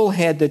people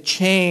had to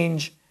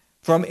change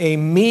from a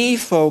me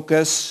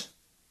focus,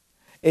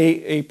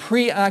 a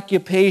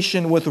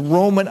preoccupation with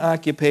Roman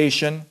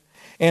occupation,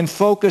 and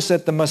focus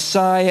that the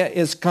Messiah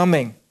is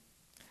coming.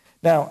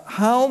 Now,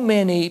 how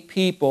many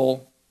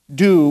people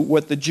do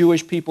what the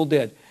Jewish people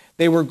did?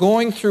 They were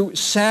going through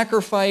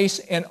sacrifice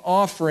and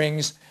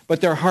offerings,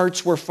 but their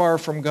hearts were far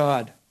from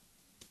God.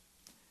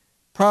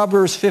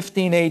 Proverbs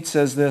 15:8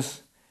 says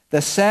this,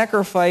 "The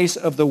sacrifice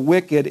of the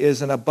wicked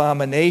is an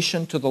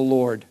abomination to the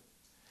Lord."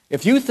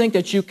 If you think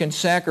that you can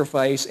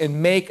sacrifice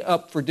and make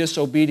up for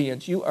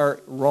disobedience, you are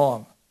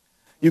wrong.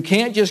 You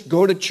can't just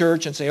go to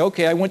church and say,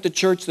 okay, I went to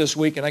church this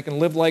week and I can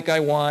live like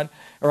I want,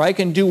 or I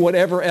can do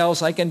whatever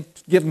else, I can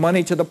give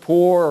money to the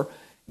poor.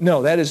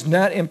 No, that is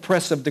not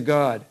impressive to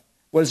God.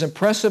 What is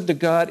impressive to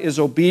God is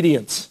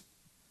obedience.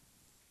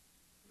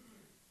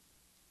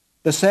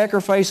 The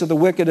sacrifice of the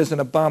wicked is an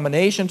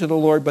abomination to the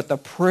Lord, but the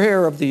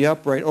prayer of the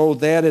upright, oh,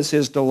 that is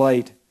his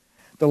delight.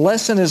 The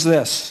lesson is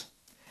this.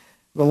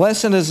 The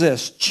lesson is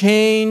this.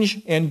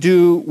 Change and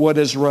do what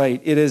is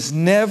right. It is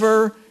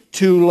never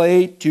too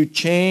late to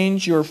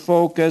change your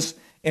focus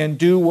and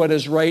do what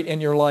is right in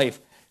your life.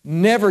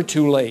 Never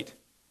too late.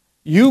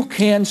 You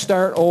can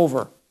start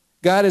over.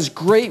 God is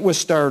great with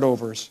start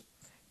overs.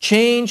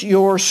 Change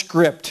your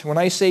script. When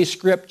I say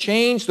script,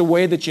 change the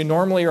way that you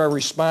normally are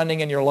responding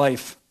in your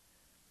life.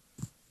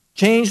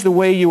 Change the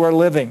way you are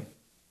living.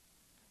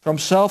 From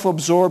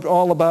self-absorbed,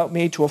 all about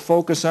me, to a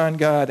focus on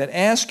God. And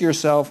ask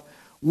yourself,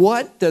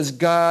 what does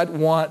God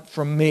want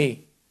from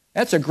me?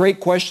 That's a great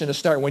question to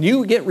start. When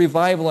you get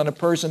revival in a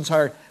person's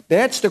heart,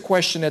 that's the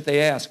question that they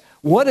ask.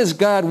 What does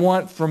God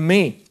want from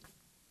me?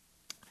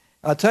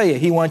 I'll tell you,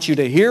 he wants you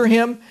to hear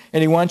him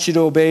and he wants you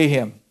to obey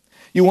him.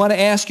 You want to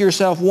ask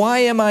yourself, why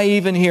am I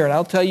even here? And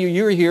I'll tell you,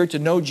 you're here to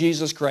know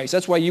Jesus Christ.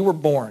 That's why you were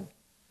born.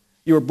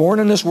 You were born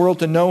in this world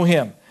to know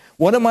him.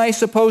 What am I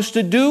supposed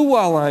to do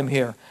while I'm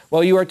here?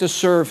 Well, you are to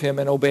serve him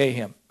and obey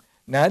him.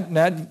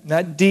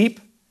 Not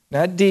deep,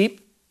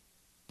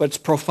 but it's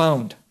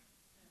profound.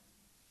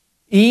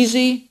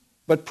 Easy,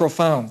 but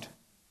profound.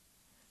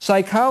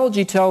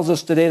 Psychology tells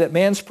us today that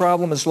man's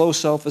problem is low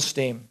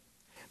self-esteem.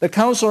 The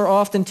counselor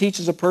often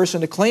teaches a person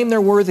to claim their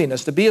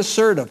worthiness, to be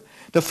assertive,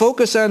 to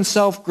focus on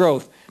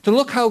self-growth, to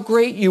look how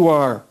great you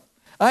are.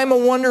 I'm a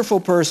wonderful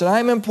person.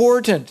 I'm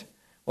important.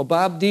 Well,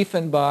 Bob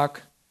Diefenbach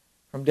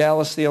from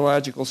Dallas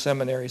Theological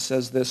Seminary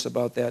says this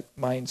about that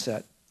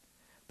mindset.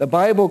 The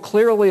Bible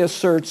clearly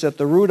asserts that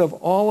the root of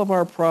all of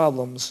our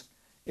problems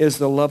is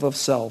the love of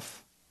self.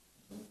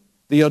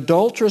 The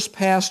adulterous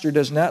pastor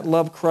does not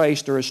love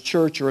Christ or his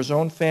church or his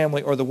own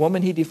family or the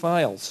woman he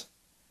defiles.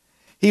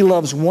 He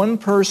loves one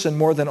person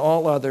more than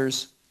all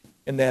others,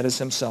 and that is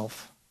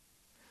himself.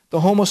 The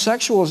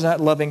homosexual is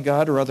not loving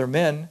God or other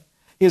men.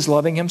 He is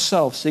loving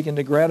himself, seeking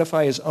to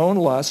gratify his own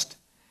lust.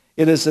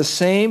 It is the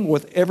same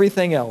with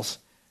everything else.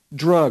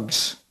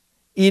 Drugs,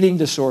 eating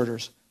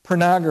disorders,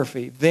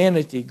 pornography,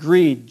 vanity,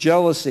 greed,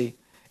 jealousy,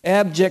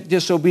 abject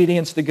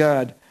disobedience to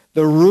God.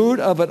 The root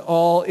of it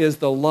all is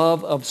the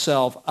love of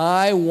self.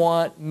 I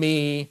want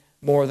me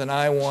more than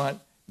I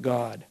want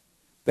God.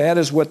 That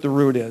is what the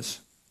root is.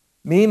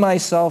 Me,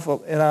 myself,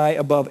 and I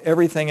above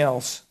everything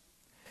else.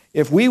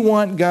 If we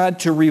want God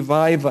to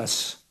revive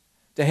us,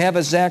 to have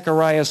a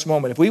Zacharias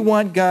moment, if we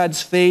want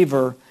God's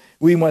favor,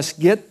 we must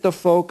get the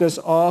focus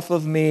off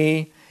of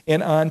me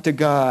and onto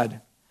God.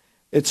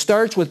 It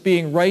starts with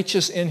being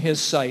righteous in his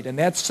sight, and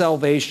that's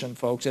salvation,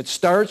 folks. It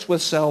starts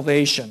with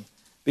salvation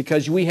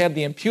because we have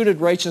the imputed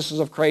righteousness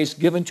of Christ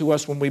given to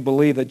us when we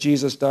believe that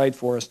Jesus died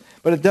for us.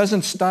 But it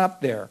doesn't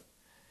stop there.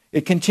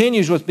 It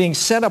continues with being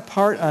set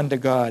apart unto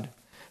God.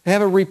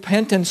 Have a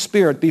repentant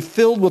spirit. Be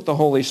filled with the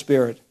Holy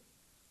Spirit.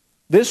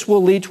 This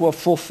will lead to a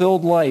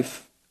fulfilled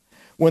life.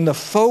 When the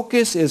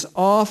focus is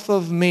off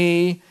of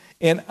me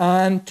and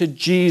on to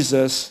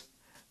Jesus,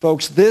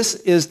 folks, this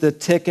is the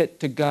ticket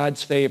to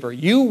God's favor.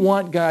 You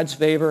want God's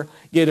favor,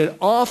 get it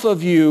off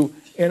of you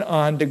and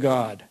on to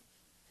God.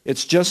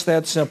 It's just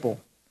that simple.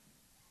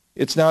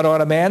 It's not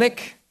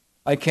automatic.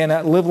 I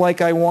cannot live like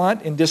I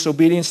want in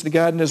disobedience to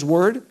God and his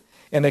word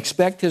and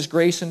expect his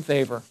grace and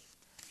favor.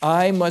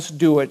 I must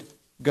do it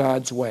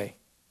God's way.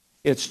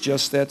 It's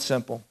just that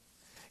simple.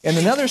 And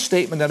another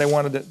statement that I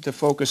wanted to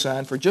focus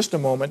on for just a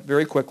moment,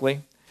 very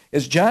quickly,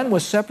 is John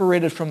was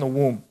separated from the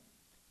womb.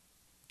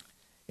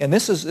 And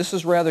this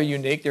is rather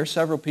unique. There are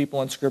several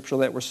people in Scripture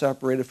that were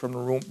separated from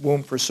the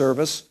womb for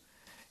service.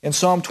 In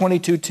Psalm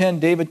 22:10,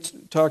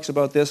 David talks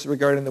about this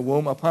regarding the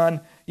womb. Upon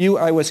you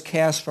I was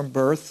cast from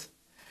birth.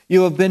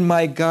 You have been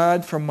my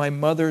God from my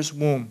mother's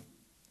womb.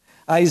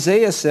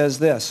 Isaiah says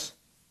this,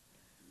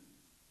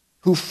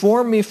 who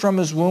formed me from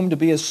his womb to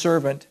be his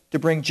servant, to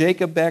bring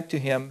Jacob back to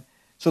him,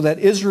 so that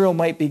Israel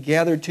might be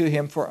gathered to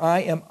him. For I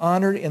am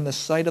honored in the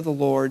sight of the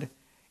Lord,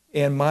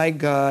 and my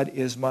God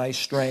is my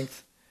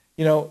strength.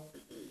 You know,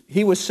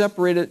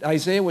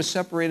 Isaiah was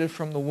separated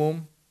from the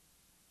womb,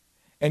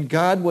 and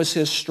God was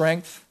his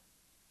strength.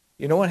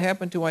 You know what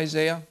happened to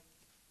Isaiah?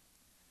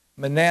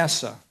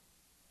 Manasseh,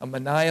 a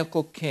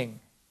maniacal king,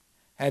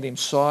 had him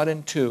sawed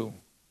in two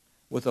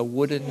with a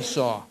wooden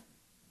saw.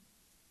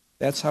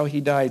 That's how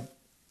he died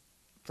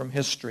from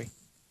history.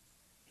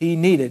 He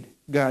needed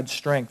God's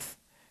strength.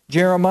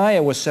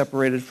 Jeremiah was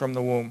separated from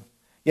the womb,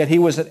 yet he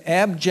was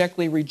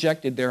abjectly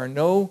rejected. There are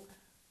no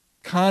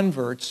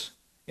converts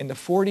in the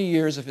 40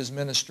 years of his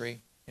ministry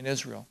in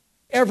Israel.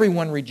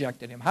 Everyone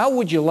rejected him. How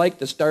would you like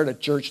to start a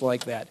church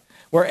like that,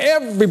 where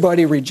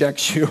everybody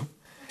rejects you?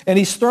 And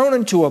he's thrown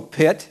into a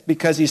pit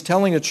because he's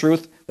telling the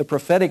truth, the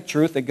prophetic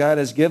truth that God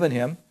has given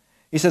him.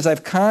 He says,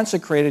 I've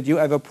consecrated you,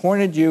 I've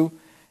appointed you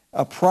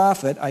a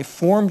prophet, I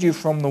formed you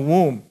from the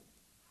womb.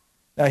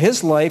 Now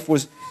his life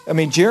was,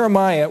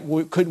 Jeremiah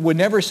would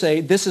never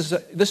say, this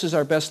is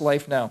our best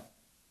life now.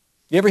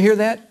 You ever hear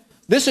that?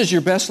 This is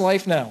your best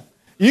life now.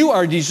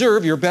 You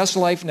deserve your best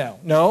life now.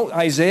 No,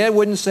 Isaiah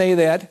wouldn't say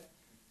that.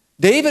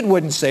 David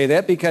wouldn't say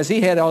that because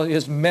he had all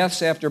his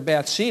mess after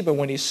Bathsheba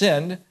when he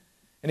sinned.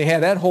 And he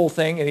had that whole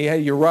thing, and he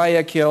had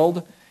Uriah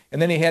killed.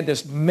 And then he had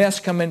this mess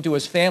come into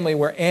his family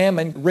where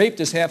Ammon raped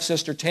his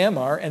half-sister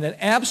Tamar, and then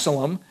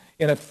Absalom,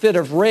 in a fit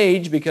of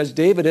rage because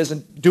David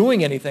isn't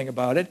doing anything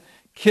about it,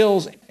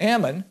 kills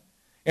Ammon.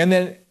 And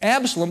then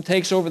Absalom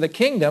takes over the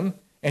kingdom,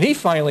 and he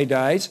finally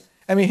dies.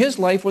 His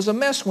life was a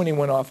mess when he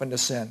went off into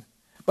sin.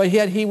 But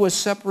yet he was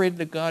separated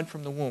to God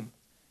from the womb.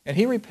 And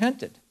he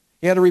repented.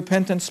 He had a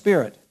repentant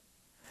spirit.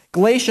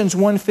 Galatians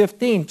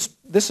 1:15,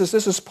 this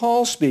is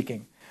Paul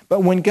speaking.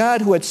 But when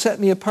God, who had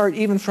set me apart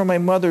even from my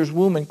mother's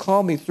womb and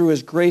called me through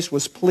his grace,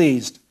 was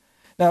pleased.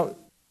 Now,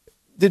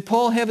 did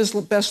Paul have his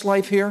best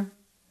life here?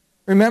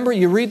 Remember,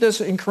 you read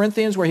this in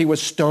Corinthians where he was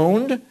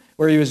stoned,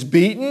 where he was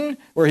beaten,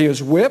 where he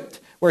was whipped,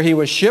 where he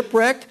was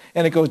shipwrecked,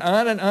 and it goes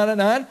on and on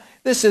and on.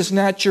 This is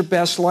not your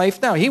best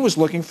life now. He was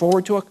looking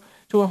forward to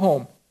a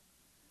home.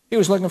 He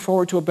was looking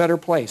forward to a better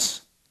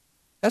place.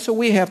 That's what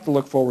we have to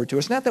look forward to.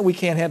 It's not that we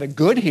can't have it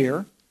good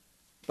here,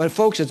 but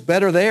folks, it's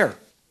better there.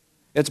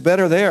 It's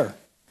better there.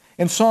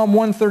 In Psalm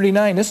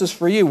 139, this is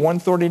for you,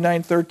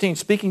 139:13,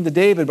 speaking to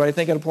David, but I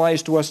think it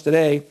applies to us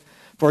today.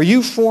 For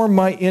you formed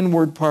my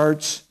inward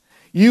parts.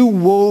 You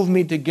wove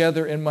me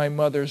together in my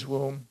mother's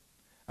womb.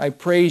 I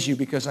praise you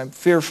because I'm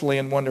fearfully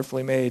and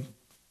wonderfully made.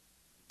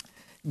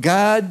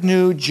 God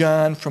knew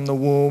John from the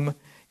womb,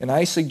 and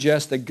I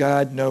suggest that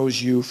God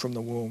knows you from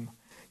the womb.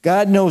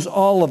 God knows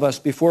all of us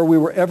before we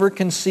were ever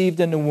conceived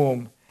in the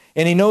womb,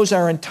 and he knows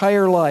our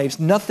entire lives.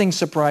 Nothing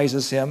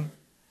surprises him.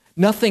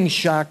 Nothing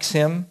shocks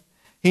him.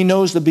 He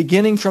knows the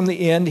beginning from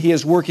the end. He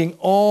is working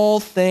all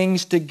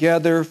things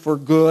together for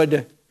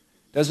good.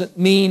 Doesn't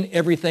mean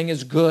everything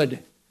is good.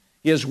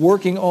 He is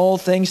working all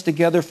things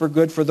together for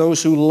good for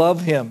those who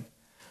love him,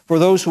 for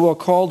those who are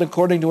called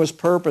according to his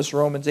purpose,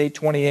 Romans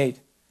 8:28.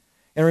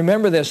 And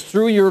remember this,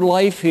 through your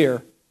life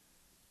here,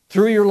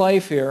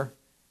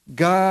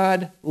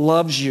 God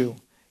loves you.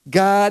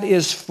 God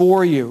is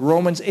for you.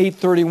 Romans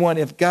 8:31,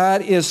 if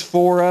God is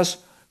for us,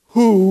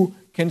 who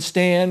can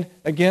stand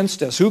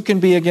against us? Who can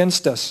be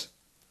against us?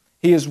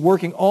 He is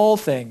working all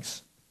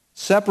things,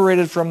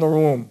 separated from the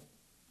womb.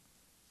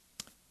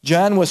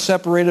 John was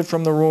separated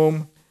from the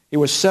womb. He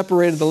was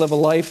separated to live a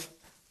life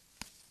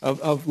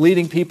of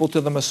leading people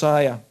to the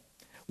Messiah.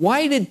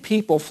 Why did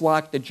people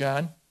flock to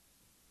John?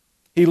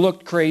 He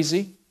looked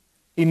crazy.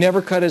 He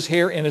never cut his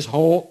hair in his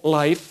whole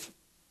life.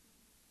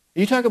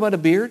 You talk about a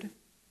beard?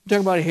 You talk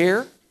about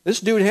hair? This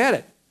dude had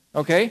it,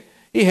 okay?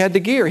 He had the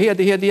gear. He had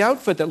the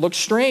outfit that looked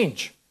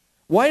strange.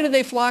 Why did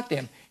they flock to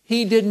him?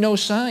 He did no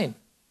sign.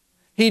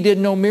 He did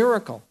no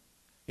miracle.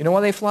 You know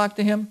why they flocked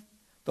to him?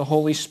 The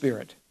Holy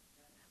Spirit.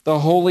 The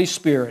Holy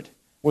Spirit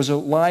was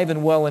alive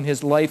and well in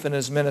his life and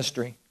his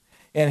ministry.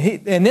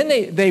 And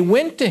then they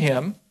went to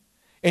him,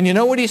 and you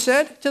know what he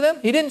said to them?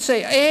 He didn't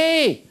say,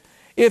 hey,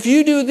 if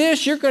you do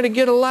this, you're going to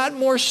get a lot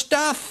more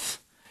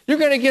stuff. You're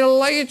going to get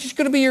it's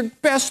going to be your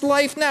best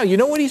life now. You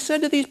know what he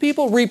said to these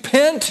people?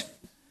 Repent.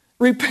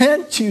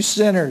 Repent, you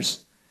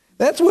sinners.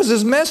 That was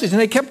his message, and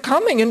they kept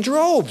coming in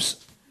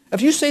droves.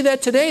 If you say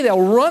that today,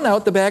 they'll run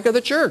out the back of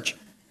the church.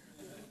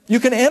 You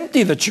can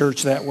empty the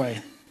church that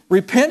way.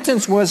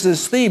 Repentance was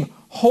his theme.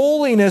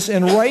 Holiness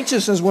and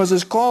righteousness was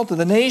his call to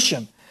the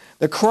nation.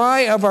 The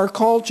cry of our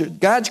culture,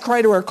 God's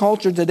cry to our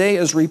culture today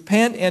is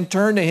repent and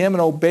turn to him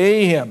and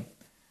obey him.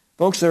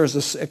 Folks, there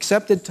is an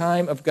accepted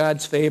time of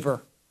God's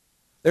favor.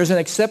 There's an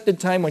accepted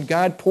time when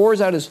God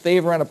pours out his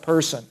favor on a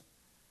person.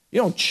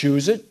 You don't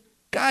choose it.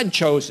 God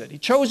chose it. He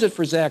chose it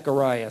for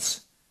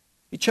Zacharias.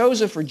 He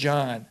chose it for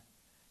John.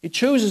 He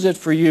chooses it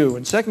for you.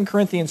 In 2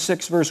 Corinthians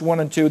 6, verse 1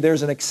 and 2,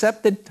 there's an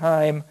accepted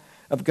time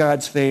of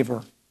God's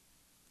favor.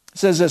 It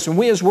says this, and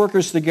we as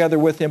workers together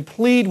with him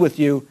plead with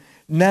you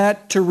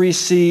not to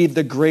receive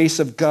the grace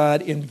of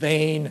God in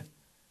vain.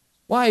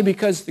 Why?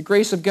 Because the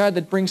grace of God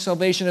that brings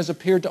salvation has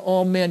appeared to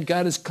all men.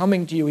 God is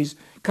coming to you. He's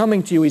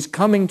coming to you. He's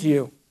coming to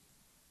you.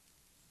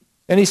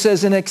 And he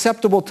says, in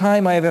acceptable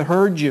time I have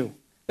heard you.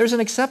 There's an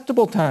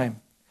acceptable time.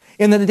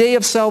 In the day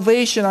of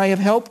salvation I have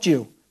helped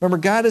you. Remember,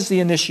 God is the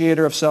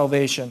initiator of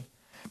salvation.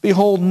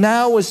 Behold,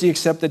 now is the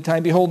accepted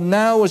time. Behold,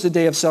 now is the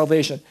day of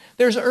salvation.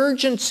 There's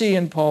urgency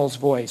in Paul's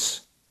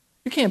voice.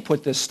 You can't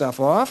put this stuff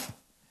off.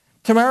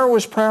 Tomorrow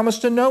was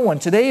promised to no one.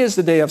 Today is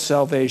the day of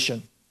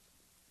salvation.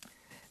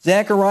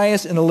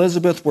 Zacharias and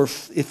Elizabeth were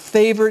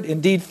favored,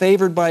 indeed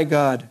favored by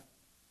God.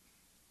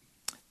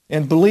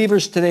 And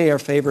believers today are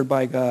favored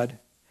by God.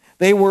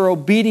 They were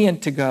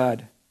obedient to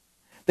God.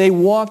 They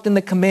walked in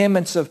the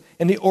commandments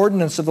and the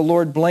ordinance of the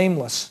Lord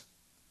blameless.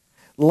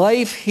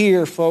 Life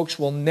here, folks,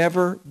 will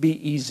never be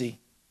easy.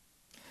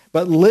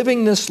 But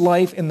living this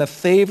life in the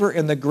favor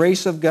and the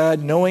grace of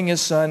God, knowing his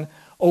Son,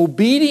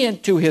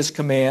 obedient to his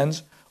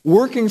commands,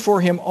 working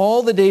for him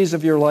all the days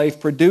of your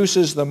life,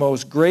 produces the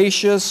most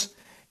gracious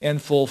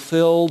and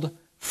fulfilled,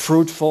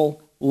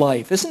 fruitful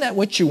life. Isn't that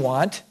what you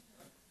want?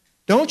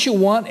 Don't you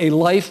want a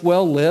life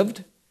well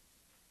lived?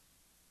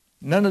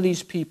 None of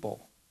these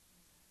people,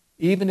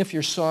 even if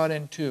you're sawed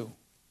in two,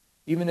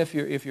 even if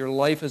your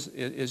life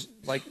is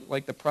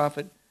like the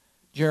prophet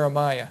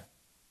Jeremiah,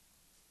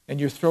 and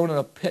you're thrown in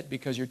a pit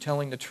because you're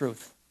telling the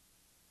truth,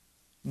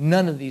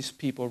 none of these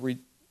people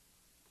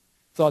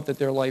thought that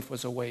their life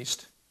was a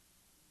waste.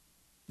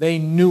 They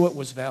knew it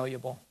was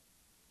valuable.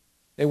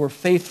 They were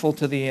faithful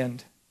to the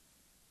end.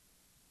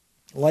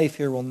 Life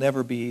here will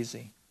never be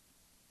easy.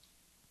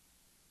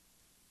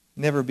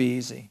 Never be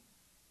easy.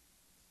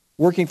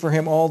 Working for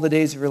him all the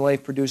days of your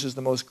life produces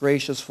the most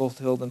gracious,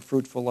 fulfilled, and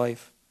fruitful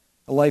life.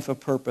 A life of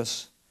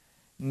purpose,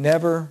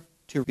 never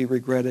to be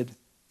regretted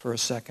for a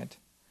second.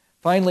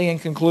 Finally, in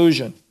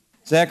conclusion,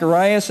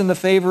 Zacharias in the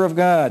favor of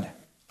God.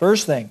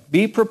 First thing,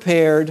 be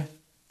prepared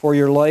for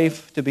your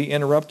life to be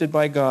interrupted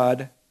by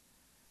God.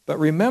 But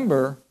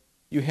remember,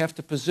 you have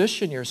to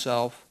position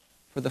yourself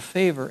for the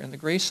favor and the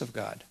grace of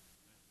God.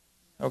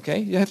 Okay?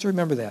 You have to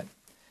remember that.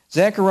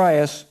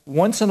 Zacharias,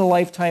 once in a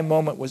lifetime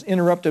moment, was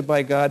interrupted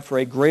by God for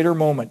a greater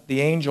moment,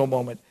 the angel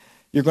moment.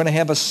 You're going to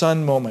have a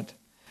son moment.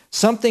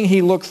 Something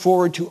he looked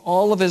forward to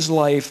all of his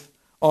life,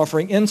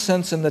 offering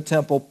incense in the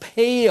temple,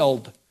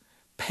 paled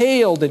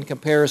in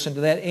comparison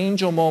to that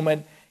angel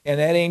moment, and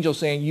that angel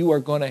saying, you are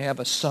going to have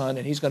a son,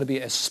 and he's going to be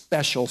a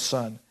special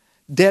son,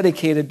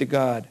 dedicated to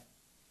God.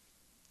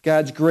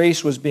 God's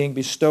grace was being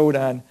bestowed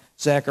on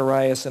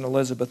Zacharias and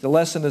Elizabeth. The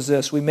lesson is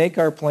this: we make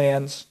our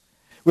plans,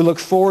 We look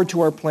forward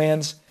to our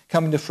plans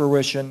coming to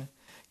fruition.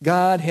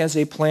 God has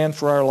a plan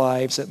for our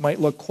lives that might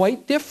look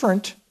quite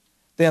different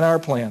than our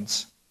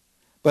plans,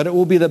 but it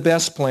will be the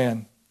best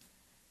plan.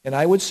 And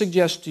I would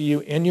suggest to you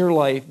in your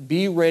life,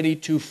 be ready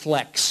to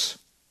flex.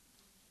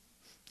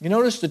 You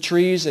notice the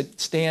trees that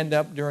stand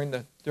up during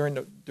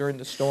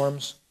the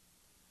storms?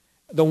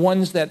 The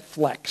ones that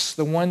flex,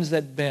 the ones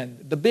that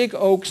bend. The big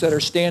oaks that are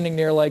standing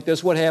there like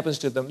this, what happens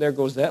to them? There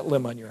goes that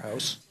limb on your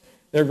house.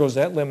 There goes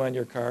that limb on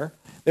your car.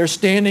 They're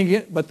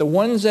standing, but the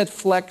ones that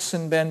flex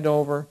and bend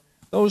over,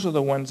 those are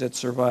the ones that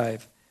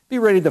survive. Be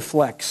ready to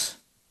flex.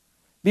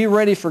 Be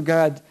ready for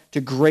God to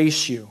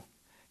grace you.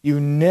 You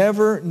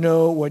never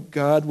know what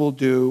God will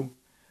do.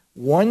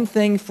 One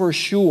thing for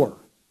sure,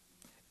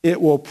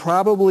 it will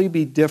probably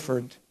be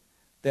different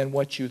than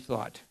what you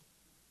thought.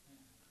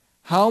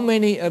 How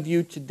many of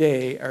you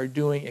today are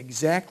doing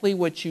exactly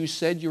what you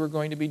said you were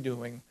going to be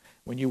doing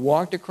when you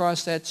walked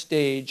across that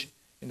stage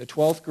in the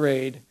 12th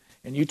grade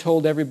and you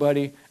told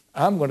everybody,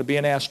 I'm going to be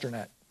an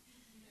astronaut.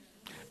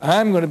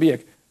 I'm going to be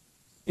an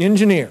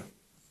engineer.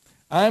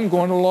 I'm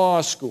going to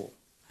law school.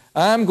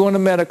 I'm going to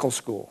medical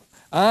school.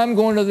 I'm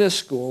going to this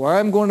school, or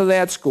I'm going to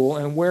that school,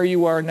 and where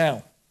you are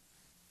now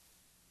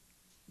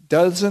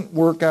doesn't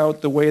work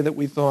out the way that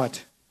we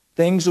thought.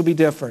 Things will be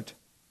different.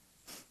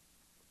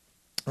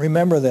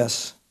 Remember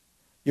this.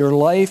 Your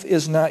life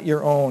is not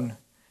your own.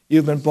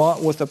 You've been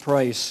bought with a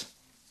price.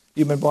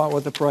 You've been bought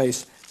with a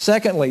price.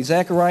 Secondly,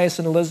 Zacharias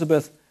and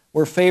Elizabeth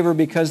were favored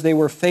because they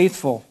were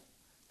faithful.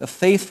 The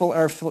faithful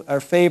are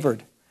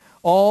favored.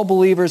 All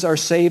believers are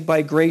saved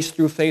by grace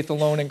through faith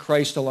alone in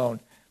Christ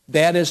alone.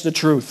 That is the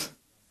truth.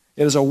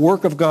 It is a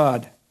work of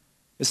God.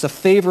 It's the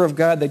favor of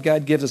God that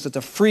God gives us. It's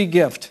a free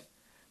gift.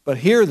 But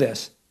hear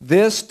this.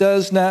 This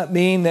does not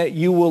mean that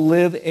you will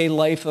live a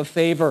life of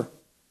favor.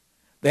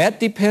 That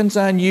depends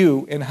on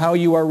you and how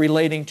you are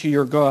relating to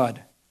your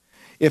God.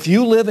 If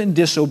you live in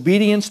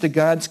disobedience to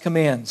God's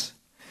commands,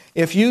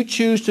 if you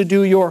choose to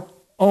do your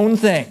own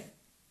thing,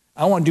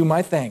 I want to do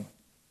my thing.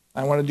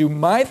 I want to do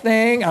my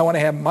thing. I want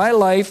to have my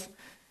life.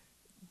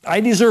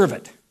 I deserve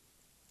it.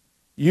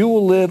 You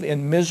will live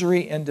in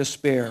misery and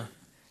despair.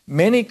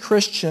 Many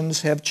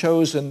Christians have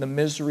chosen the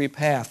misery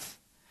path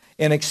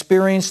and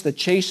experienced the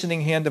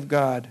chastening hand of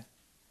God.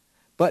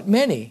 But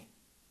many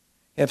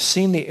have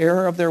seen the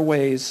error of their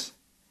ways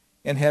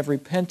and have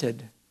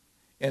repented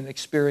and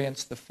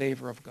experienced the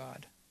favor of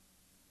God.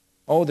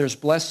 Oh, there's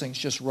blessings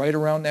just right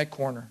around that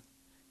corner.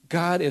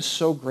 God is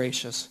so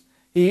gracious.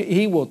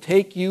 He will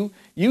take you.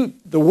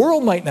 The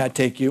world might not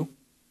take you,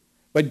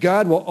 but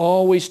God will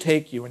always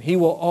take you, and He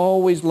will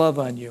always love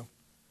on you.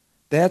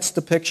 That's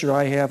the picture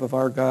I have of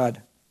our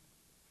God.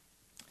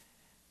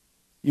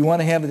 You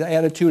want to have the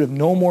attitude of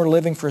no more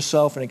living for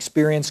self and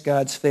experience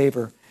God's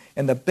favor.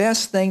 And the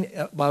best thing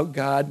about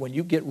God when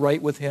you get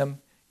right with Him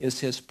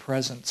is His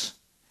presence.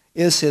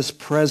 Is His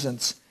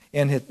presence.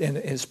 And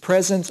His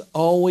presence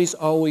always,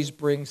 always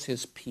brings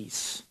His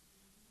peace.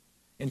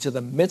 Into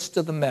the midst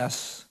of the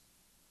mess,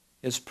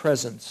 His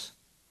presence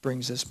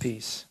brings His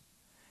peace.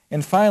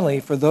 And finally,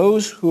 for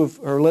those who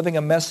are living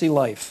a messy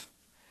life,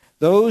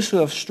 those who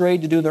have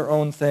strayed to do their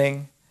own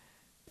thing,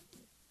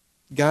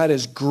 God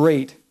is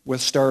great with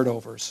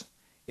start-overs.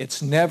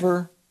 It's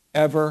never,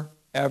 ever,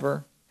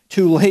 ever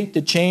too late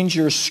to change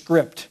your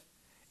script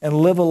and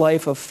live a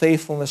life of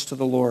faithfulness to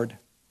the Lord.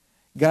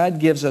 God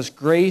gives us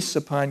grace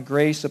upon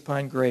grace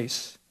upon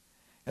grace.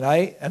 And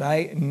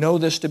I know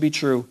this to be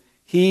true.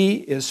 He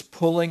is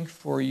pulling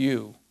for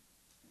you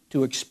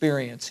to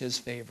experience His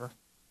favor.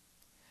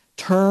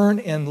 Turn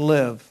and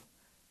live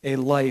a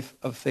life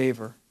of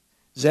favor.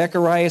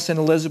 Zacharias and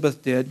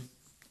Elizabeth did.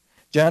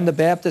 John the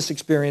Baptist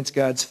experienced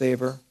God's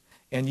favor.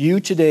 And you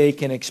today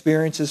can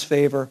experience His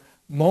favor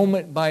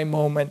moment by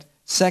moment,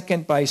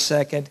 second by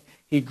second.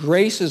 He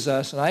graces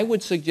us, and I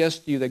would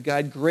suggest to you that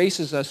God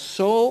graces us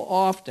so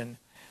often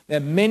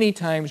that many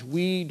times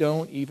we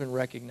don't even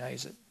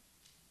recognize it.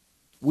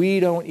 We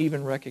don't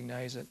even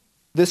recognize it.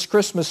 This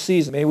Christmas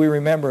season, may we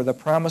remember the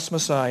promised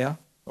Messiah,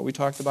 what we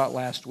talked about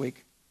last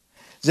week,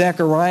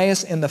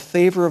 Zacharias in the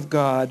favor of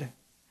God,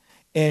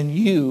 and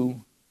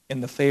you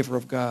in the favor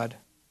of God.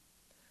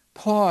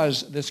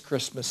 Pause this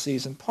Christmas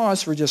season.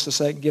 Pause for just a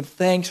second. Give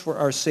thanks for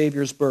our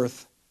Savior's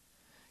birth.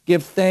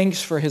 Give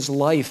thanks for His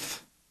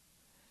life.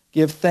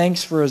 Give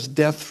thanks for His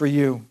death for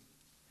you.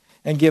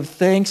 And give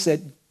thanks that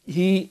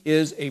He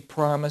is a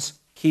promise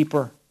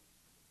keeper.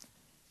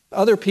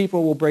 Other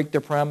people will break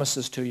their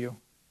promises to you.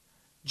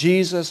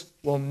 Jesus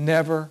will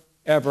never,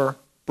 ever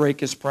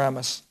break His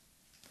promise.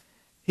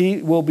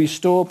 He will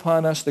bestow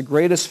upon us the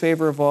greatest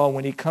favor of all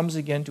when He comes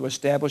again to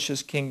establish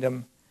His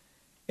kingdom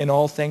and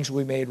all things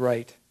will be made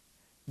right.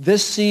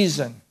 This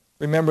season,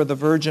 remember the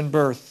virgin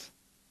birth,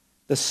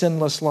 the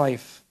sinless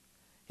life,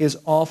 His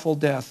awful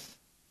death,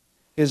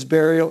 His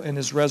burial, and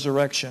His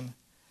resurrection.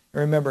 And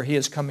remember, He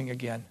is coming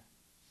again.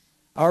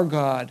 Our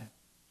God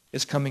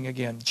is coming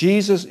again.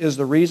 Jesus is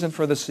the reason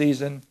for the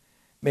season.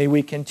 May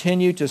we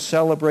continue to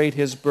celebrate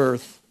His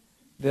birth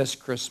this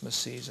Christmas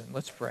season.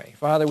 Let's pray.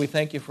 Father, we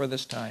thank You for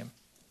this time.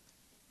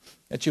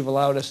 that you've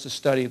allowed us to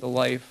study the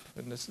life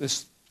and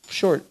this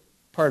short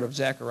part of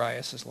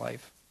Zacharias'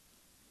 life.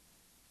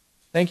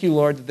 Thank you,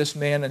 Lord, that this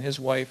man and his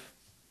wife,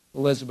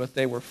 Elizabeth,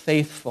 they were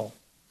faithful,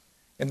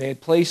 and they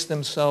had placed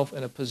themselves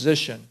in a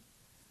position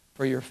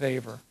for your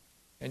favor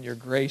and your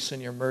grace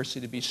and your mercy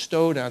to be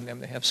bestowed on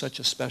them to have such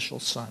a special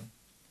son.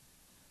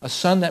 A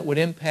son that would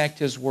impact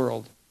his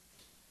world,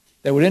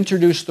 that would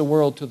introduce the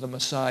world to the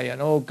Messiah.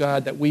 And, oh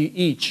God, that we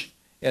each,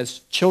 as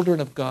children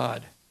of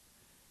God,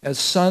 as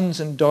sons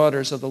and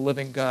daughters of the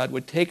living God,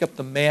 would take up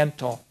the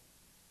mantle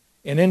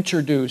and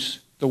introduce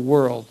the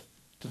world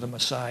to the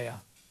Messiah.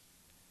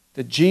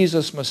 The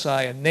Jesus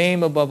Messiah,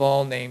 name above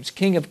all names,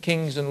 King of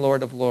kings and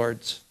Lord of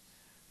lords,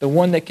 the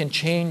one that can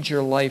change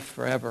your life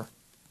forever.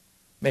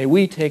 May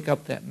we take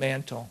up that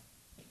mantle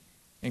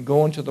and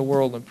go into the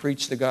world and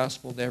preach the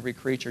gospel to every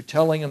creature,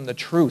 telling them the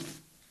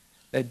truth,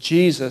 that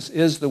Jesus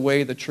is the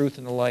way, the truth,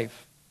 and the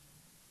life.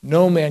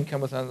 No man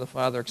cometh unto the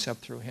Father except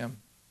through him.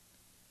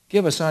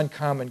 Give us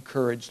uncommon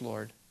courage,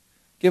 Lord.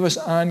 Give us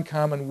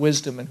uncommon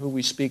wisdom in who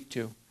we speak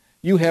to.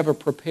 You have a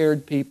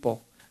prepared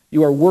people.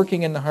 You are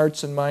working in the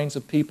hearts and minds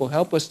of people.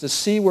 Help us to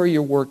see where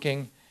you're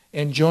working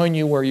and join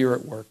you where you're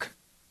at work.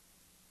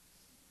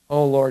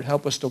 Oh, Lord,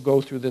 help us to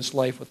go through this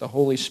life with the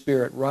Holy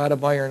Spirit, rod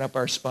of iron up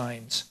our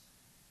spines,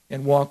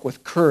 and walk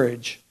with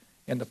courage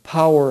and the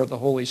power of the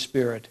Holy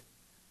Spirit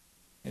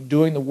in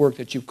doing the work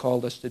that you've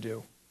called us to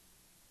do.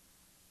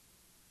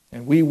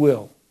 And we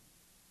will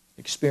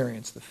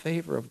experience the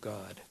favor of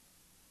God,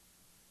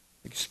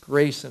 His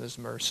grace and His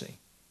mercy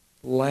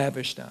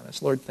lavished on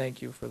us. Lord,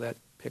 thank you for that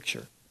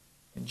picture.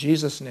 In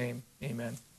Jesus' name, amen.